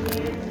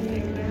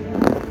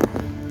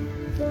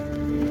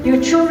 Your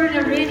children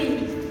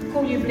already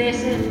call you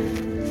blessed,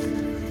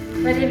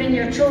 but even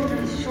your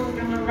children's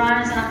children will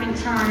rise up in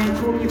time and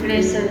call you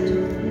blessed.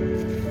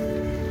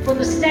 For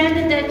the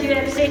standard that you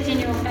have set in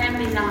your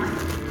family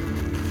life,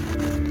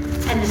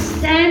 and the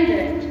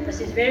standard,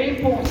 this is very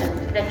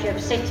important, that you have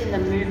set in the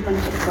movement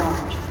of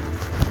God.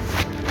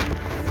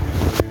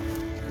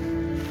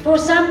 For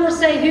some will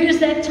say, who's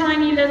that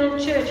tiny little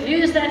church?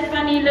 Who's that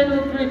funny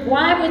little group?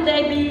 Why would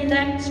they be in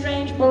that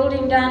strange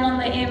building down on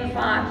the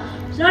M5?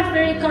 It's not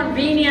very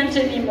convenient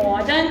anymore.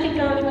 I don't think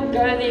I'll even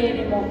go there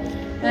anymore.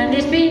 And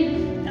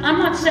I'm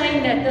not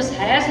saying that this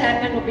has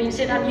happened or been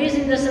said. I'm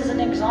using this as an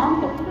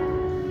example.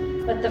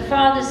 But the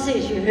Father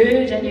says, you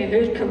heard and you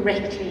heard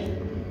correctly.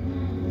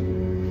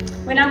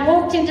 When I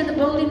walked into the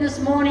building this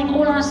morning,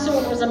 all I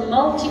saw was a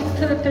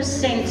multi-purpose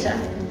center.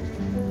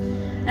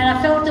 And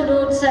I felt the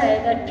Lord say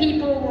that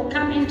people will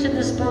come into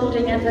this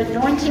building and the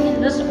anointing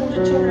in this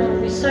auditorium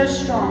will be so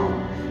strong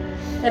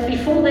that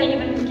before they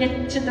even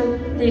get to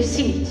their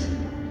seat,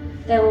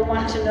 they will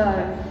want to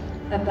know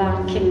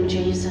about King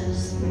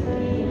Jesus.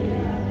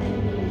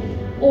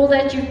 All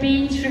that you've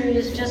been through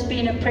has just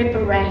been a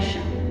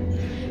preparation.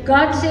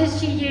 God says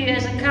to you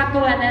as a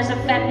couple and as a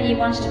family, He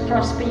wants to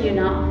prosper you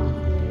now.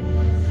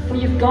 For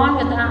you've gone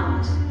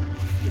without,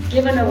 you've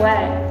given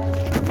away,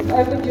 you've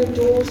opened your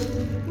doors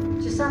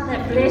to some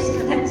that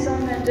blessed and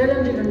some that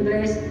didn't even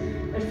bless.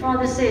 But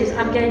Father says,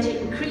 I'm going to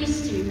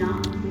increase to you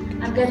now.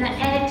 I'm going to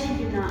add to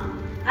you now.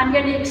 I'm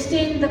going to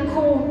extend the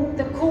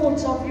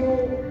cords of your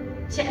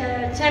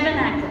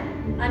tabernacle.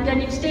 I'm going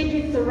to extend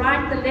you to the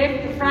right, the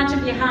left, the front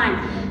and behind.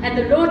 And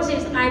the Lord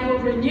says, I will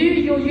renew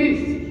your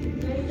youth.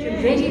 You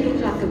already look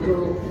like a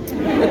girl.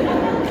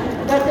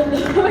 But the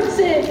Lord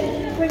says,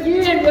 for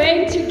you and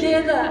Wayne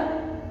together,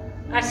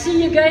 I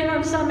see you going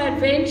on some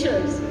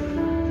adventures.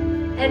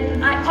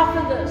 And I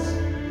offer this.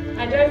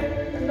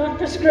 I'm not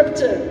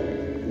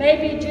prescriptive.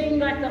 Maybe doing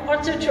like the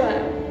Otter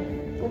Trail,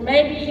 or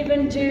maybe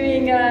even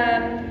doing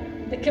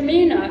the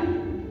Camino,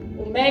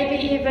 or maybe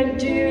even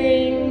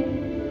doing,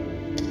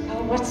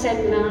 what's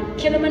that mount?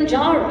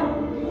 Kilimanjaro.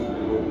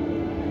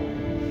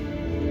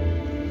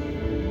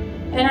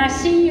 And I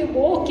see you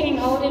walking,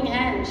 holding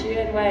hands, you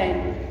and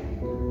Wayne.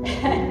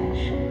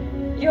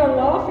 You're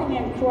laughing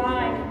and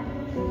crying.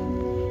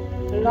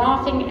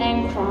 Laughing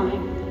and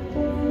crying.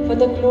 For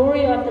the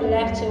glory of the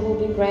latter will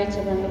be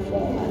greater than the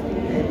former.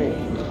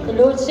 Amen. The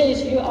Lord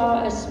says you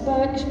are a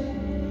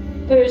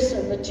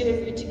spokesperson, the two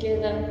of you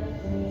together,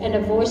 and a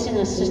voice in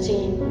a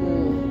city.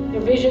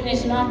 Your vision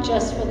is not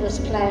just for this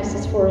place,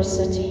 it's for a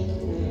city.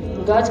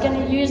 God's going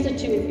to use the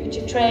two of you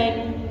to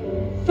train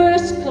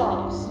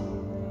first-class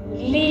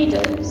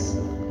leaders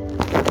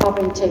of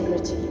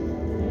integrity.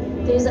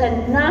 There's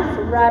enough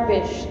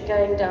rubbish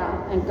going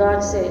down, and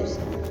God says,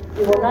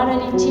 you will not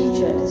only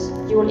teach it,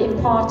 you will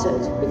impart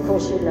it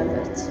because you live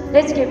it.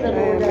 Let's give the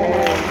Lord a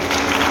hand.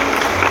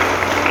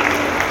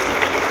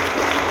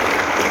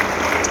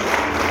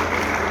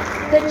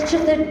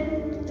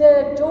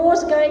 The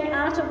doors going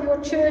out of your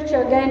church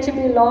are going to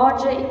be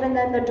larger even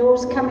than the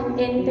doors coming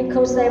in,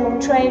 because they will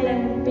train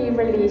and be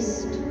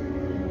released.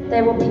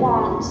 They will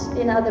plant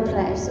in other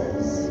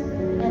places.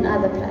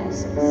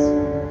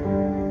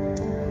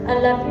 I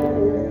love you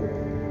all.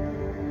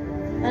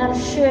 And I'm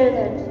sure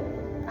that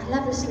I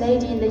love this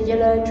lady in the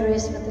yellow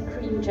dress with the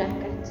cream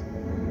jacket.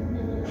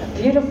 A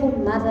beautiful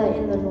mother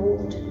in the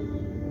Lord.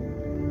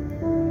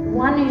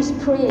 one whose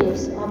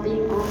prayers are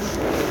being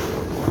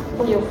answered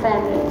for your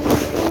family.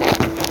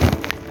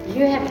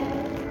 You have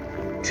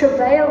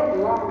travailed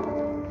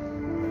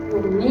long.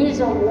 Your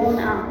knees are worn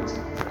out.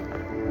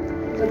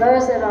 For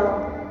those that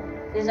are,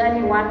 there's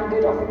only one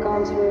good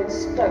Afrikaans word,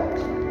 stoked.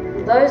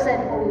 For those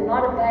that will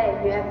not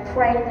obey, you have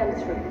prayed them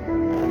through.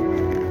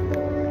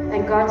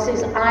 And God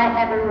says, I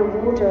am a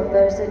rewarder of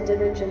those that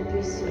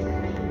diligently seek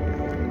me.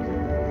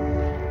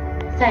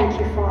 Thank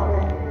you,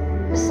 Father.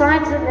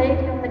 Besides the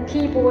lady on the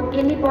keyboard,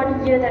 anybody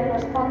here that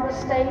was on the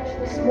stage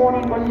this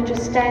morning, will you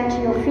just stand to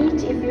your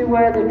feet? If you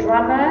were the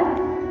drummer,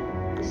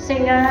 the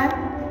singer,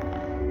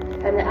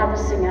 and the other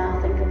singer,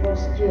 I think it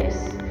was, yes.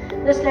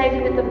 This lady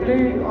with the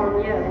blue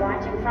on here,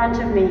 right in front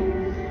of me.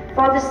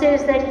 Father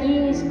says that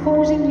He is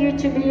causing you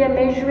to be a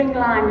measuring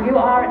line. You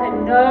are a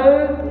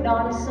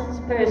no-nonsense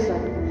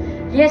person.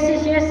 Yes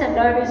is yes and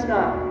no is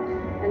no.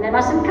 And they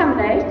mustn't come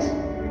late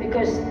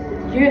because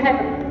you have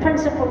a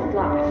principled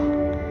life.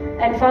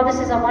 And Father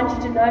says, I want you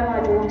to know,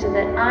 my daughter,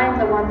 that I am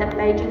the one that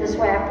made you this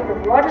way. I put a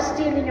rod of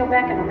steel in your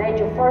back and I made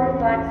your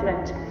forehead like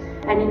flint.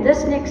 And in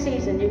this next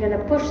season, you're going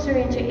to push through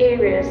into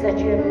areas that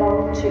you have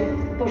longed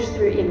to push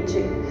through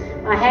into.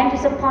 My hand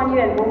is upon you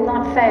and will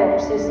not fail,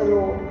 says the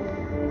Lord.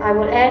 I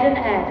will add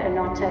and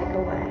not take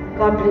away.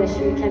 God bless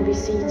you. You can be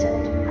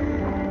seated.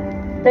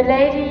 The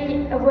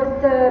lady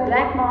with the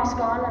black mask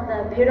on and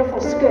the beautiful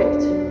skirt,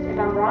 if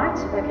I'm right,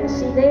 if I can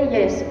see there,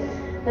 yes.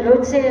 The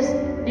Lord says,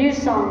 new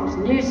songs,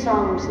 new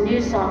songs,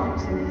 new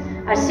songs.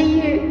 I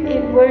see you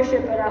in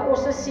worship, but I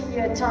also see you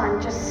at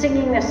times just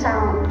singing a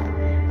sound,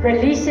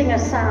 releasing a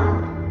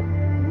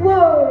sound.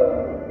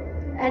 Whoa!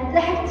 And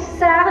that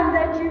sound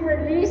that you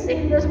release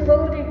in this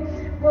building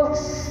will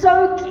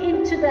soak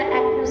into the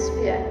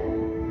atmosphere.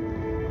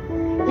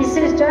 He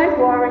says, don't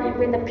worry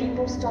when the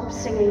people stop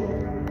singing.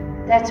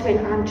 That's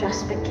when I'm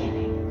just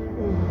beginning.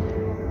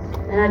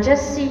 And I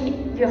just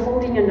see you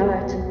holding a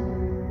note.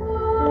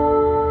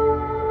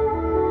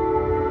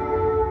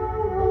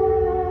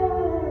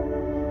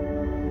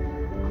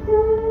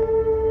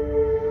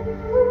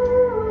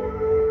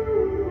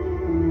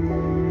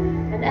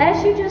 And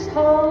as you just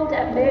hold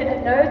a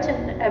note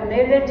and a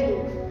melody,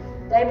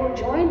 they will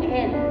join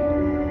in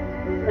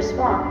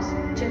response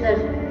to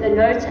the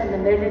note and the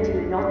melody,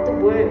 not the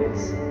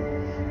words.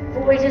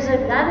 For it is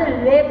another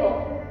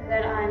level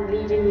that I'm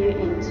leading you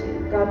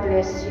into. God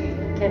bless you.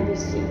 You can be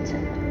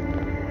seated.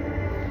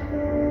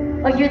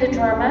 Are you the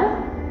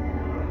drummer?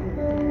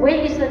 Where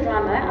is the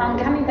drummer? I'm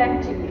coming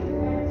back to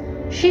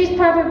you. She's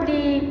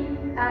probably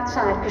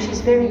outside because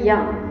she's very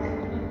young.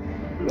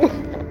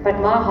 But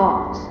my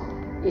heart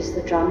is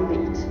the drum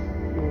beat.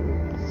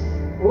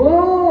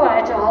 Whoa, I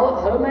had to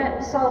hold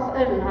myself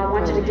in. I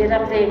wanted to get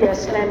up there and go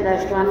slam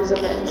those drums a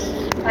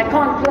bit. I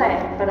can't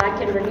play, but I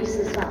can release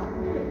the sound.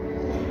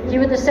 You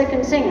were the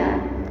second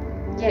singer?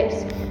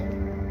 Yes.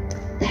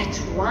 That's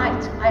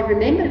right. I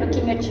remember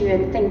looking at you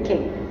and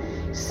thinking,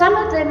 some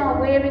of them are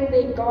wearing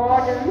their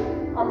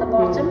garden on the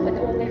bottom with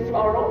all their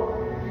floral.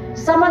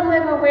 Some of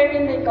them are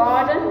wearing their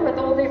garden with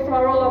all their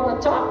floral on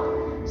the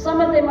top.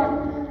 Some of them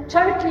are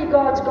totally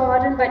God's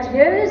garden, but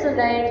here is a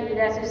lady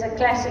that is a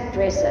classic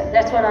dresser.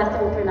 That's what I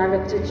thought when I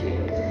looked at you.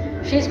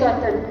 She's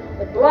got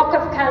the block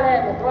of color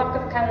and the block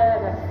of color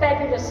and a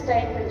fabulous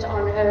statement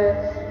on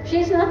her.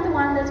 She's not the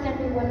one that's going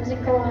to be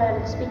whimsical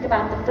and speak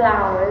about the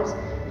flowers.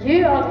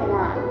 You are the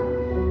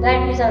one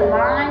that is a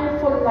line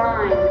for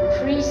line,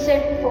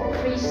 precept for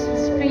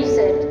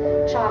precept,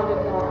 child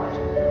of God.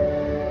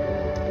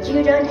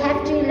 You don't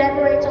have to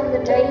elaborate on the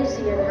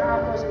daisy and how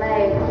it was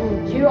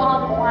made. You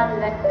are the one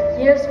that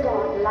hears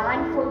God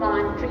line for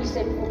line,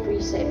 precept for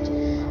precept.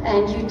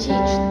 And you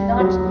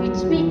you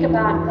speak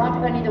about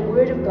not only the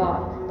word of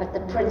God, but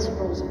the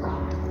principles of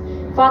God.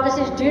 Father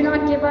says, do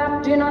not give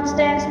up, do not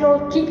stand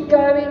still, keep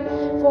going,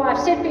 for I've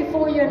set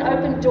before you an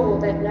open door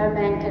that no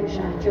man can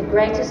shut. Your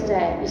greatest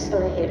day is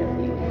still ahead of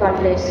you. God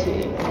bless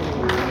you.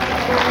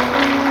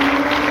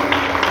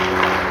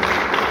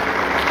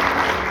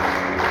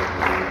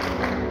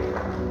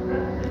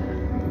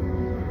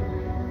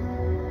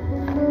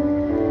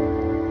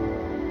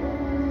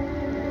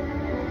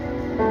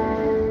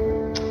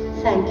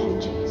 Thank you,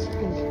 Jesus.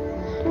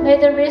 May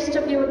the rest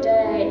of your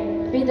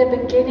day be the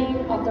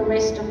beginning of the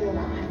rest of your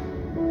life.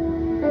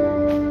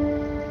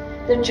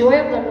 The joy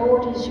of the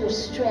Lord is your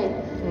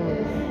strength.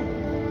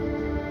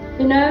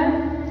 You know,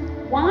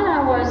 while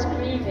I was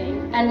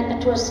grieving, and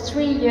it was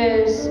 3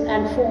 years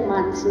and 4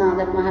 months now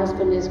that my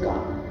husband is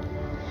gone.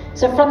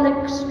 So from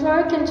the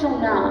stroke until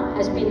now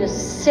has been a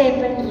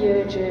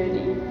 7-year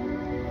journey.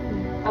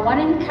 I want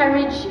to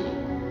encourage you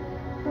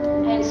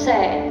and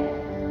say,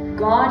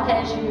 God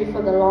has you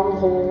for the long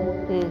haul.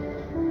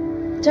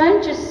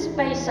 Don't just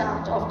space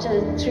out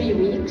after 3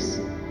 weeks.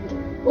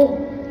 Oh,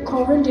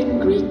 Corin didn't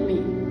greet me.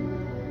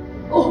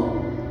 Oh,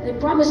 they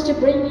promised to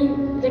bring me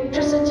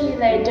electricity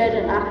and they did,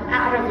 and I'm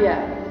out of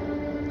here.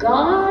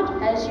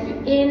 God has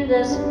you in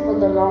this for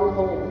the long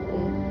haul.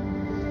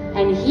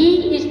 And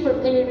He is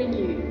preparing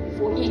you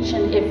for each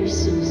and every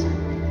season.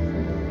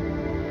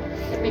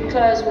 Let me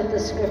close with the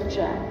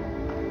scripture.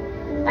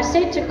 I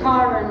said to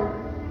Karen,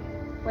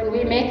 when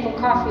we met for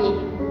coffee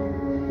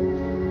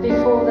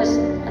before this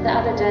the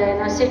other day,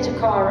 and I said to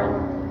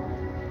Karen,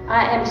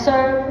 I am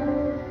so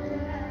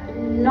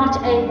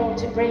not able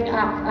to bring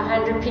up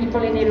 100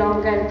 people any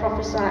longer and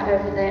prophesy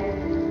over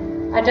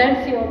them. I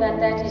don't feel that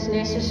that is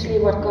necessarily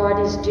what God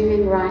is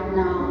doing right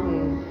now.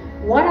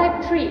 What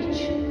I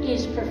preach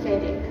is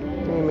prophetic.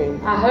 Amen.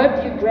 I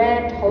hope you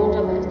grabbed hold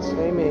of it.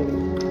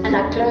 Amen. And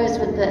I close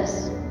with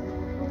this.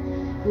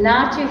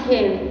 Now to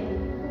Him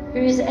who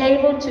is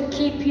able to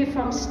keep you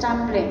from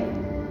stumbling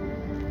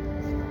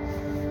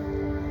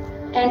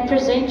and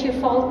present you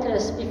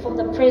faultless before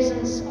the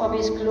presence of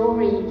His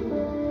glory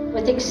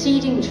with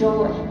exceeding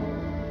joy.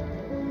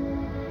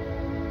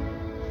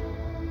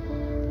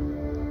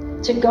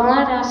 To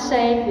God our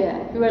Savior,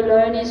 who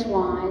alone is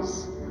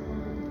wise.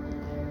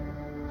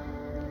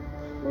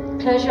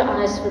 Close your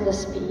eyes for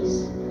this,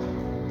 please.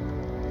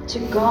 To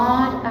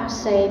God our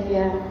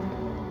Savior,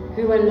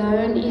 who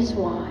alone is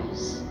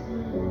wise,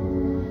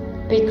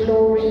 be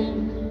glory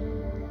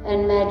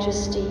and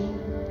majesty,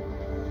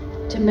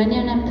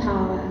 dominion and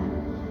power,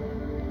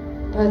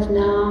 both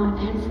now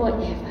and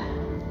forever.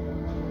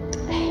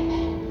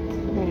 Amen.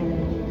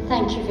 Amen.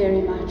 Thank you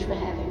very much for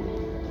having me.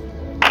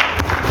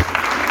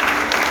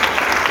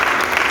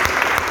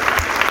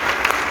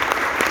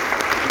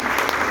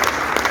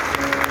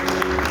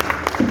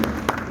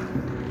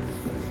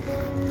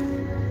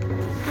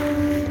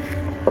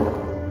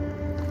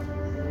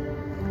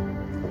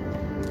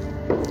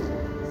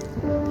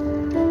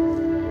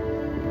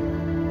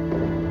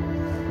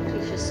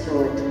 Precious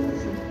Lord,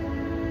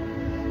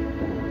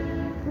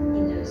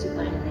 He knows you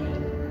by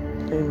name.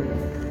 Amen.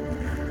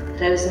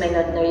 Rose may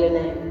not know your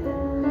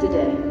name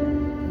today,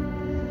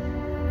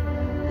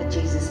 but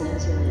Jesus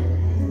knows your name.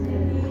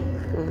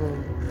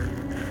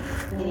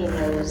 And He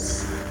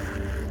knows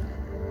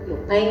your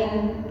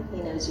pain,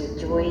 He knows your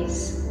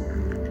joys,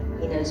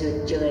 He knows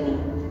your journey.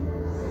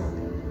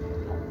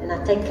 And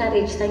I take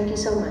courage. Thank you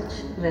so much,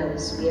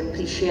 Rose. We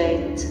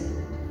appreciate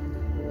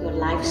your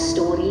life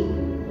story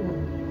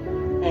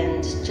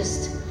and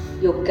just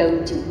your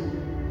go-to.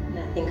 And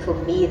I think for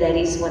me, that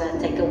is what I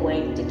take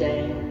away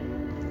today.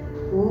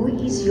 Who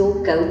is your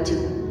go-to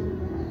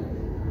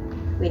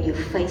when you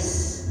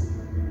face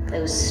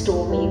those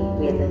stormy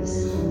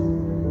weathers?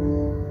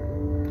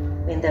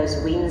 When those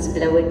winds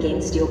blow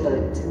against your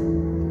boat?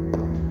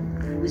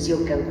 Who's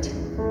your go-to?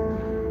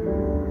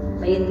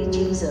 May it be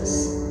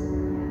Jesus,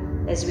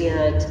 as we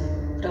heard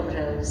from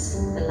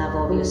Rose, the love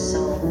of your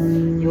soul,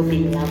 your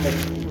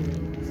beloved.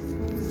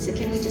 So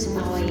can we just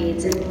bow our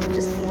heads and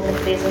just be in the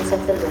presence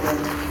of the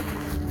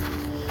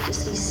Lord?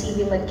 Just receive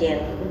Him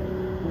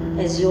again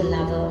as your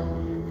lover,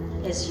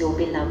 as your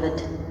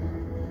beloved.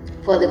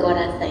 Father God,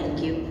 I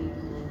thank you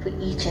for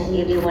each and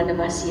every one of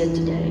us here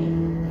today.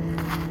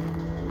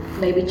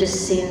 May we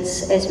just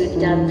sense, as we've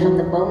done from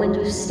the moment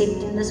we've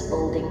stepped in this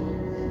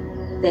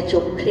building, that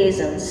your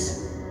presence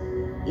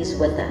is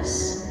with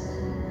us.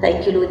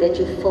 Thank you, Lord, that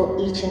you fill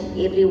each and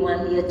every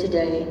one here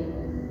today,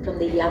 from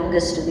the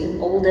youngest to the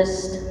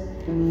oldest.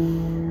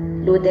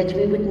 Lord, that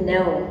we would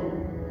know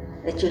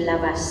that you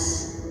love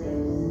us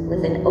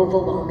with an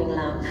overwhelming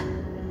love,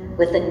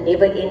 with a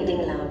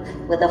never-ending love,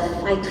 with a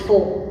fight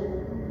for.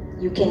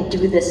 You can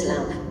do this,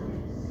 love.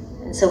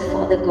 And so,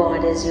 Father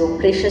God, as your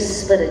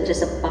precious Spirit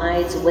just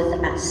abides with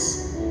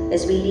us,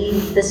 as we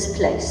leave this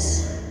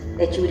place,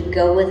 that you would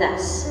go with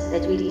us,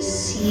 that we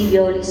receive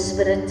your Holy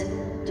Spirit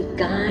to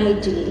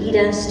guide, to lead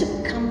us, to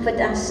comfort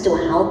us, to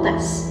help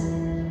us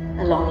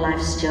along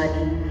life's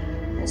journey.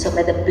 And so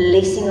may the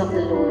blessing of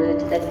the Lord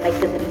that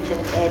maketh rich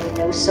and add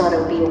no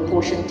sorrow be your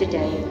portion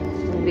today.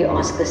 We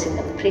ask this in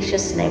the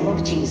precious name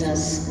of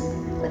Jesus.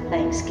 With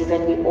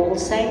thanksgiving, we all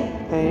say,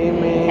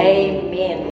 Amen. Amen.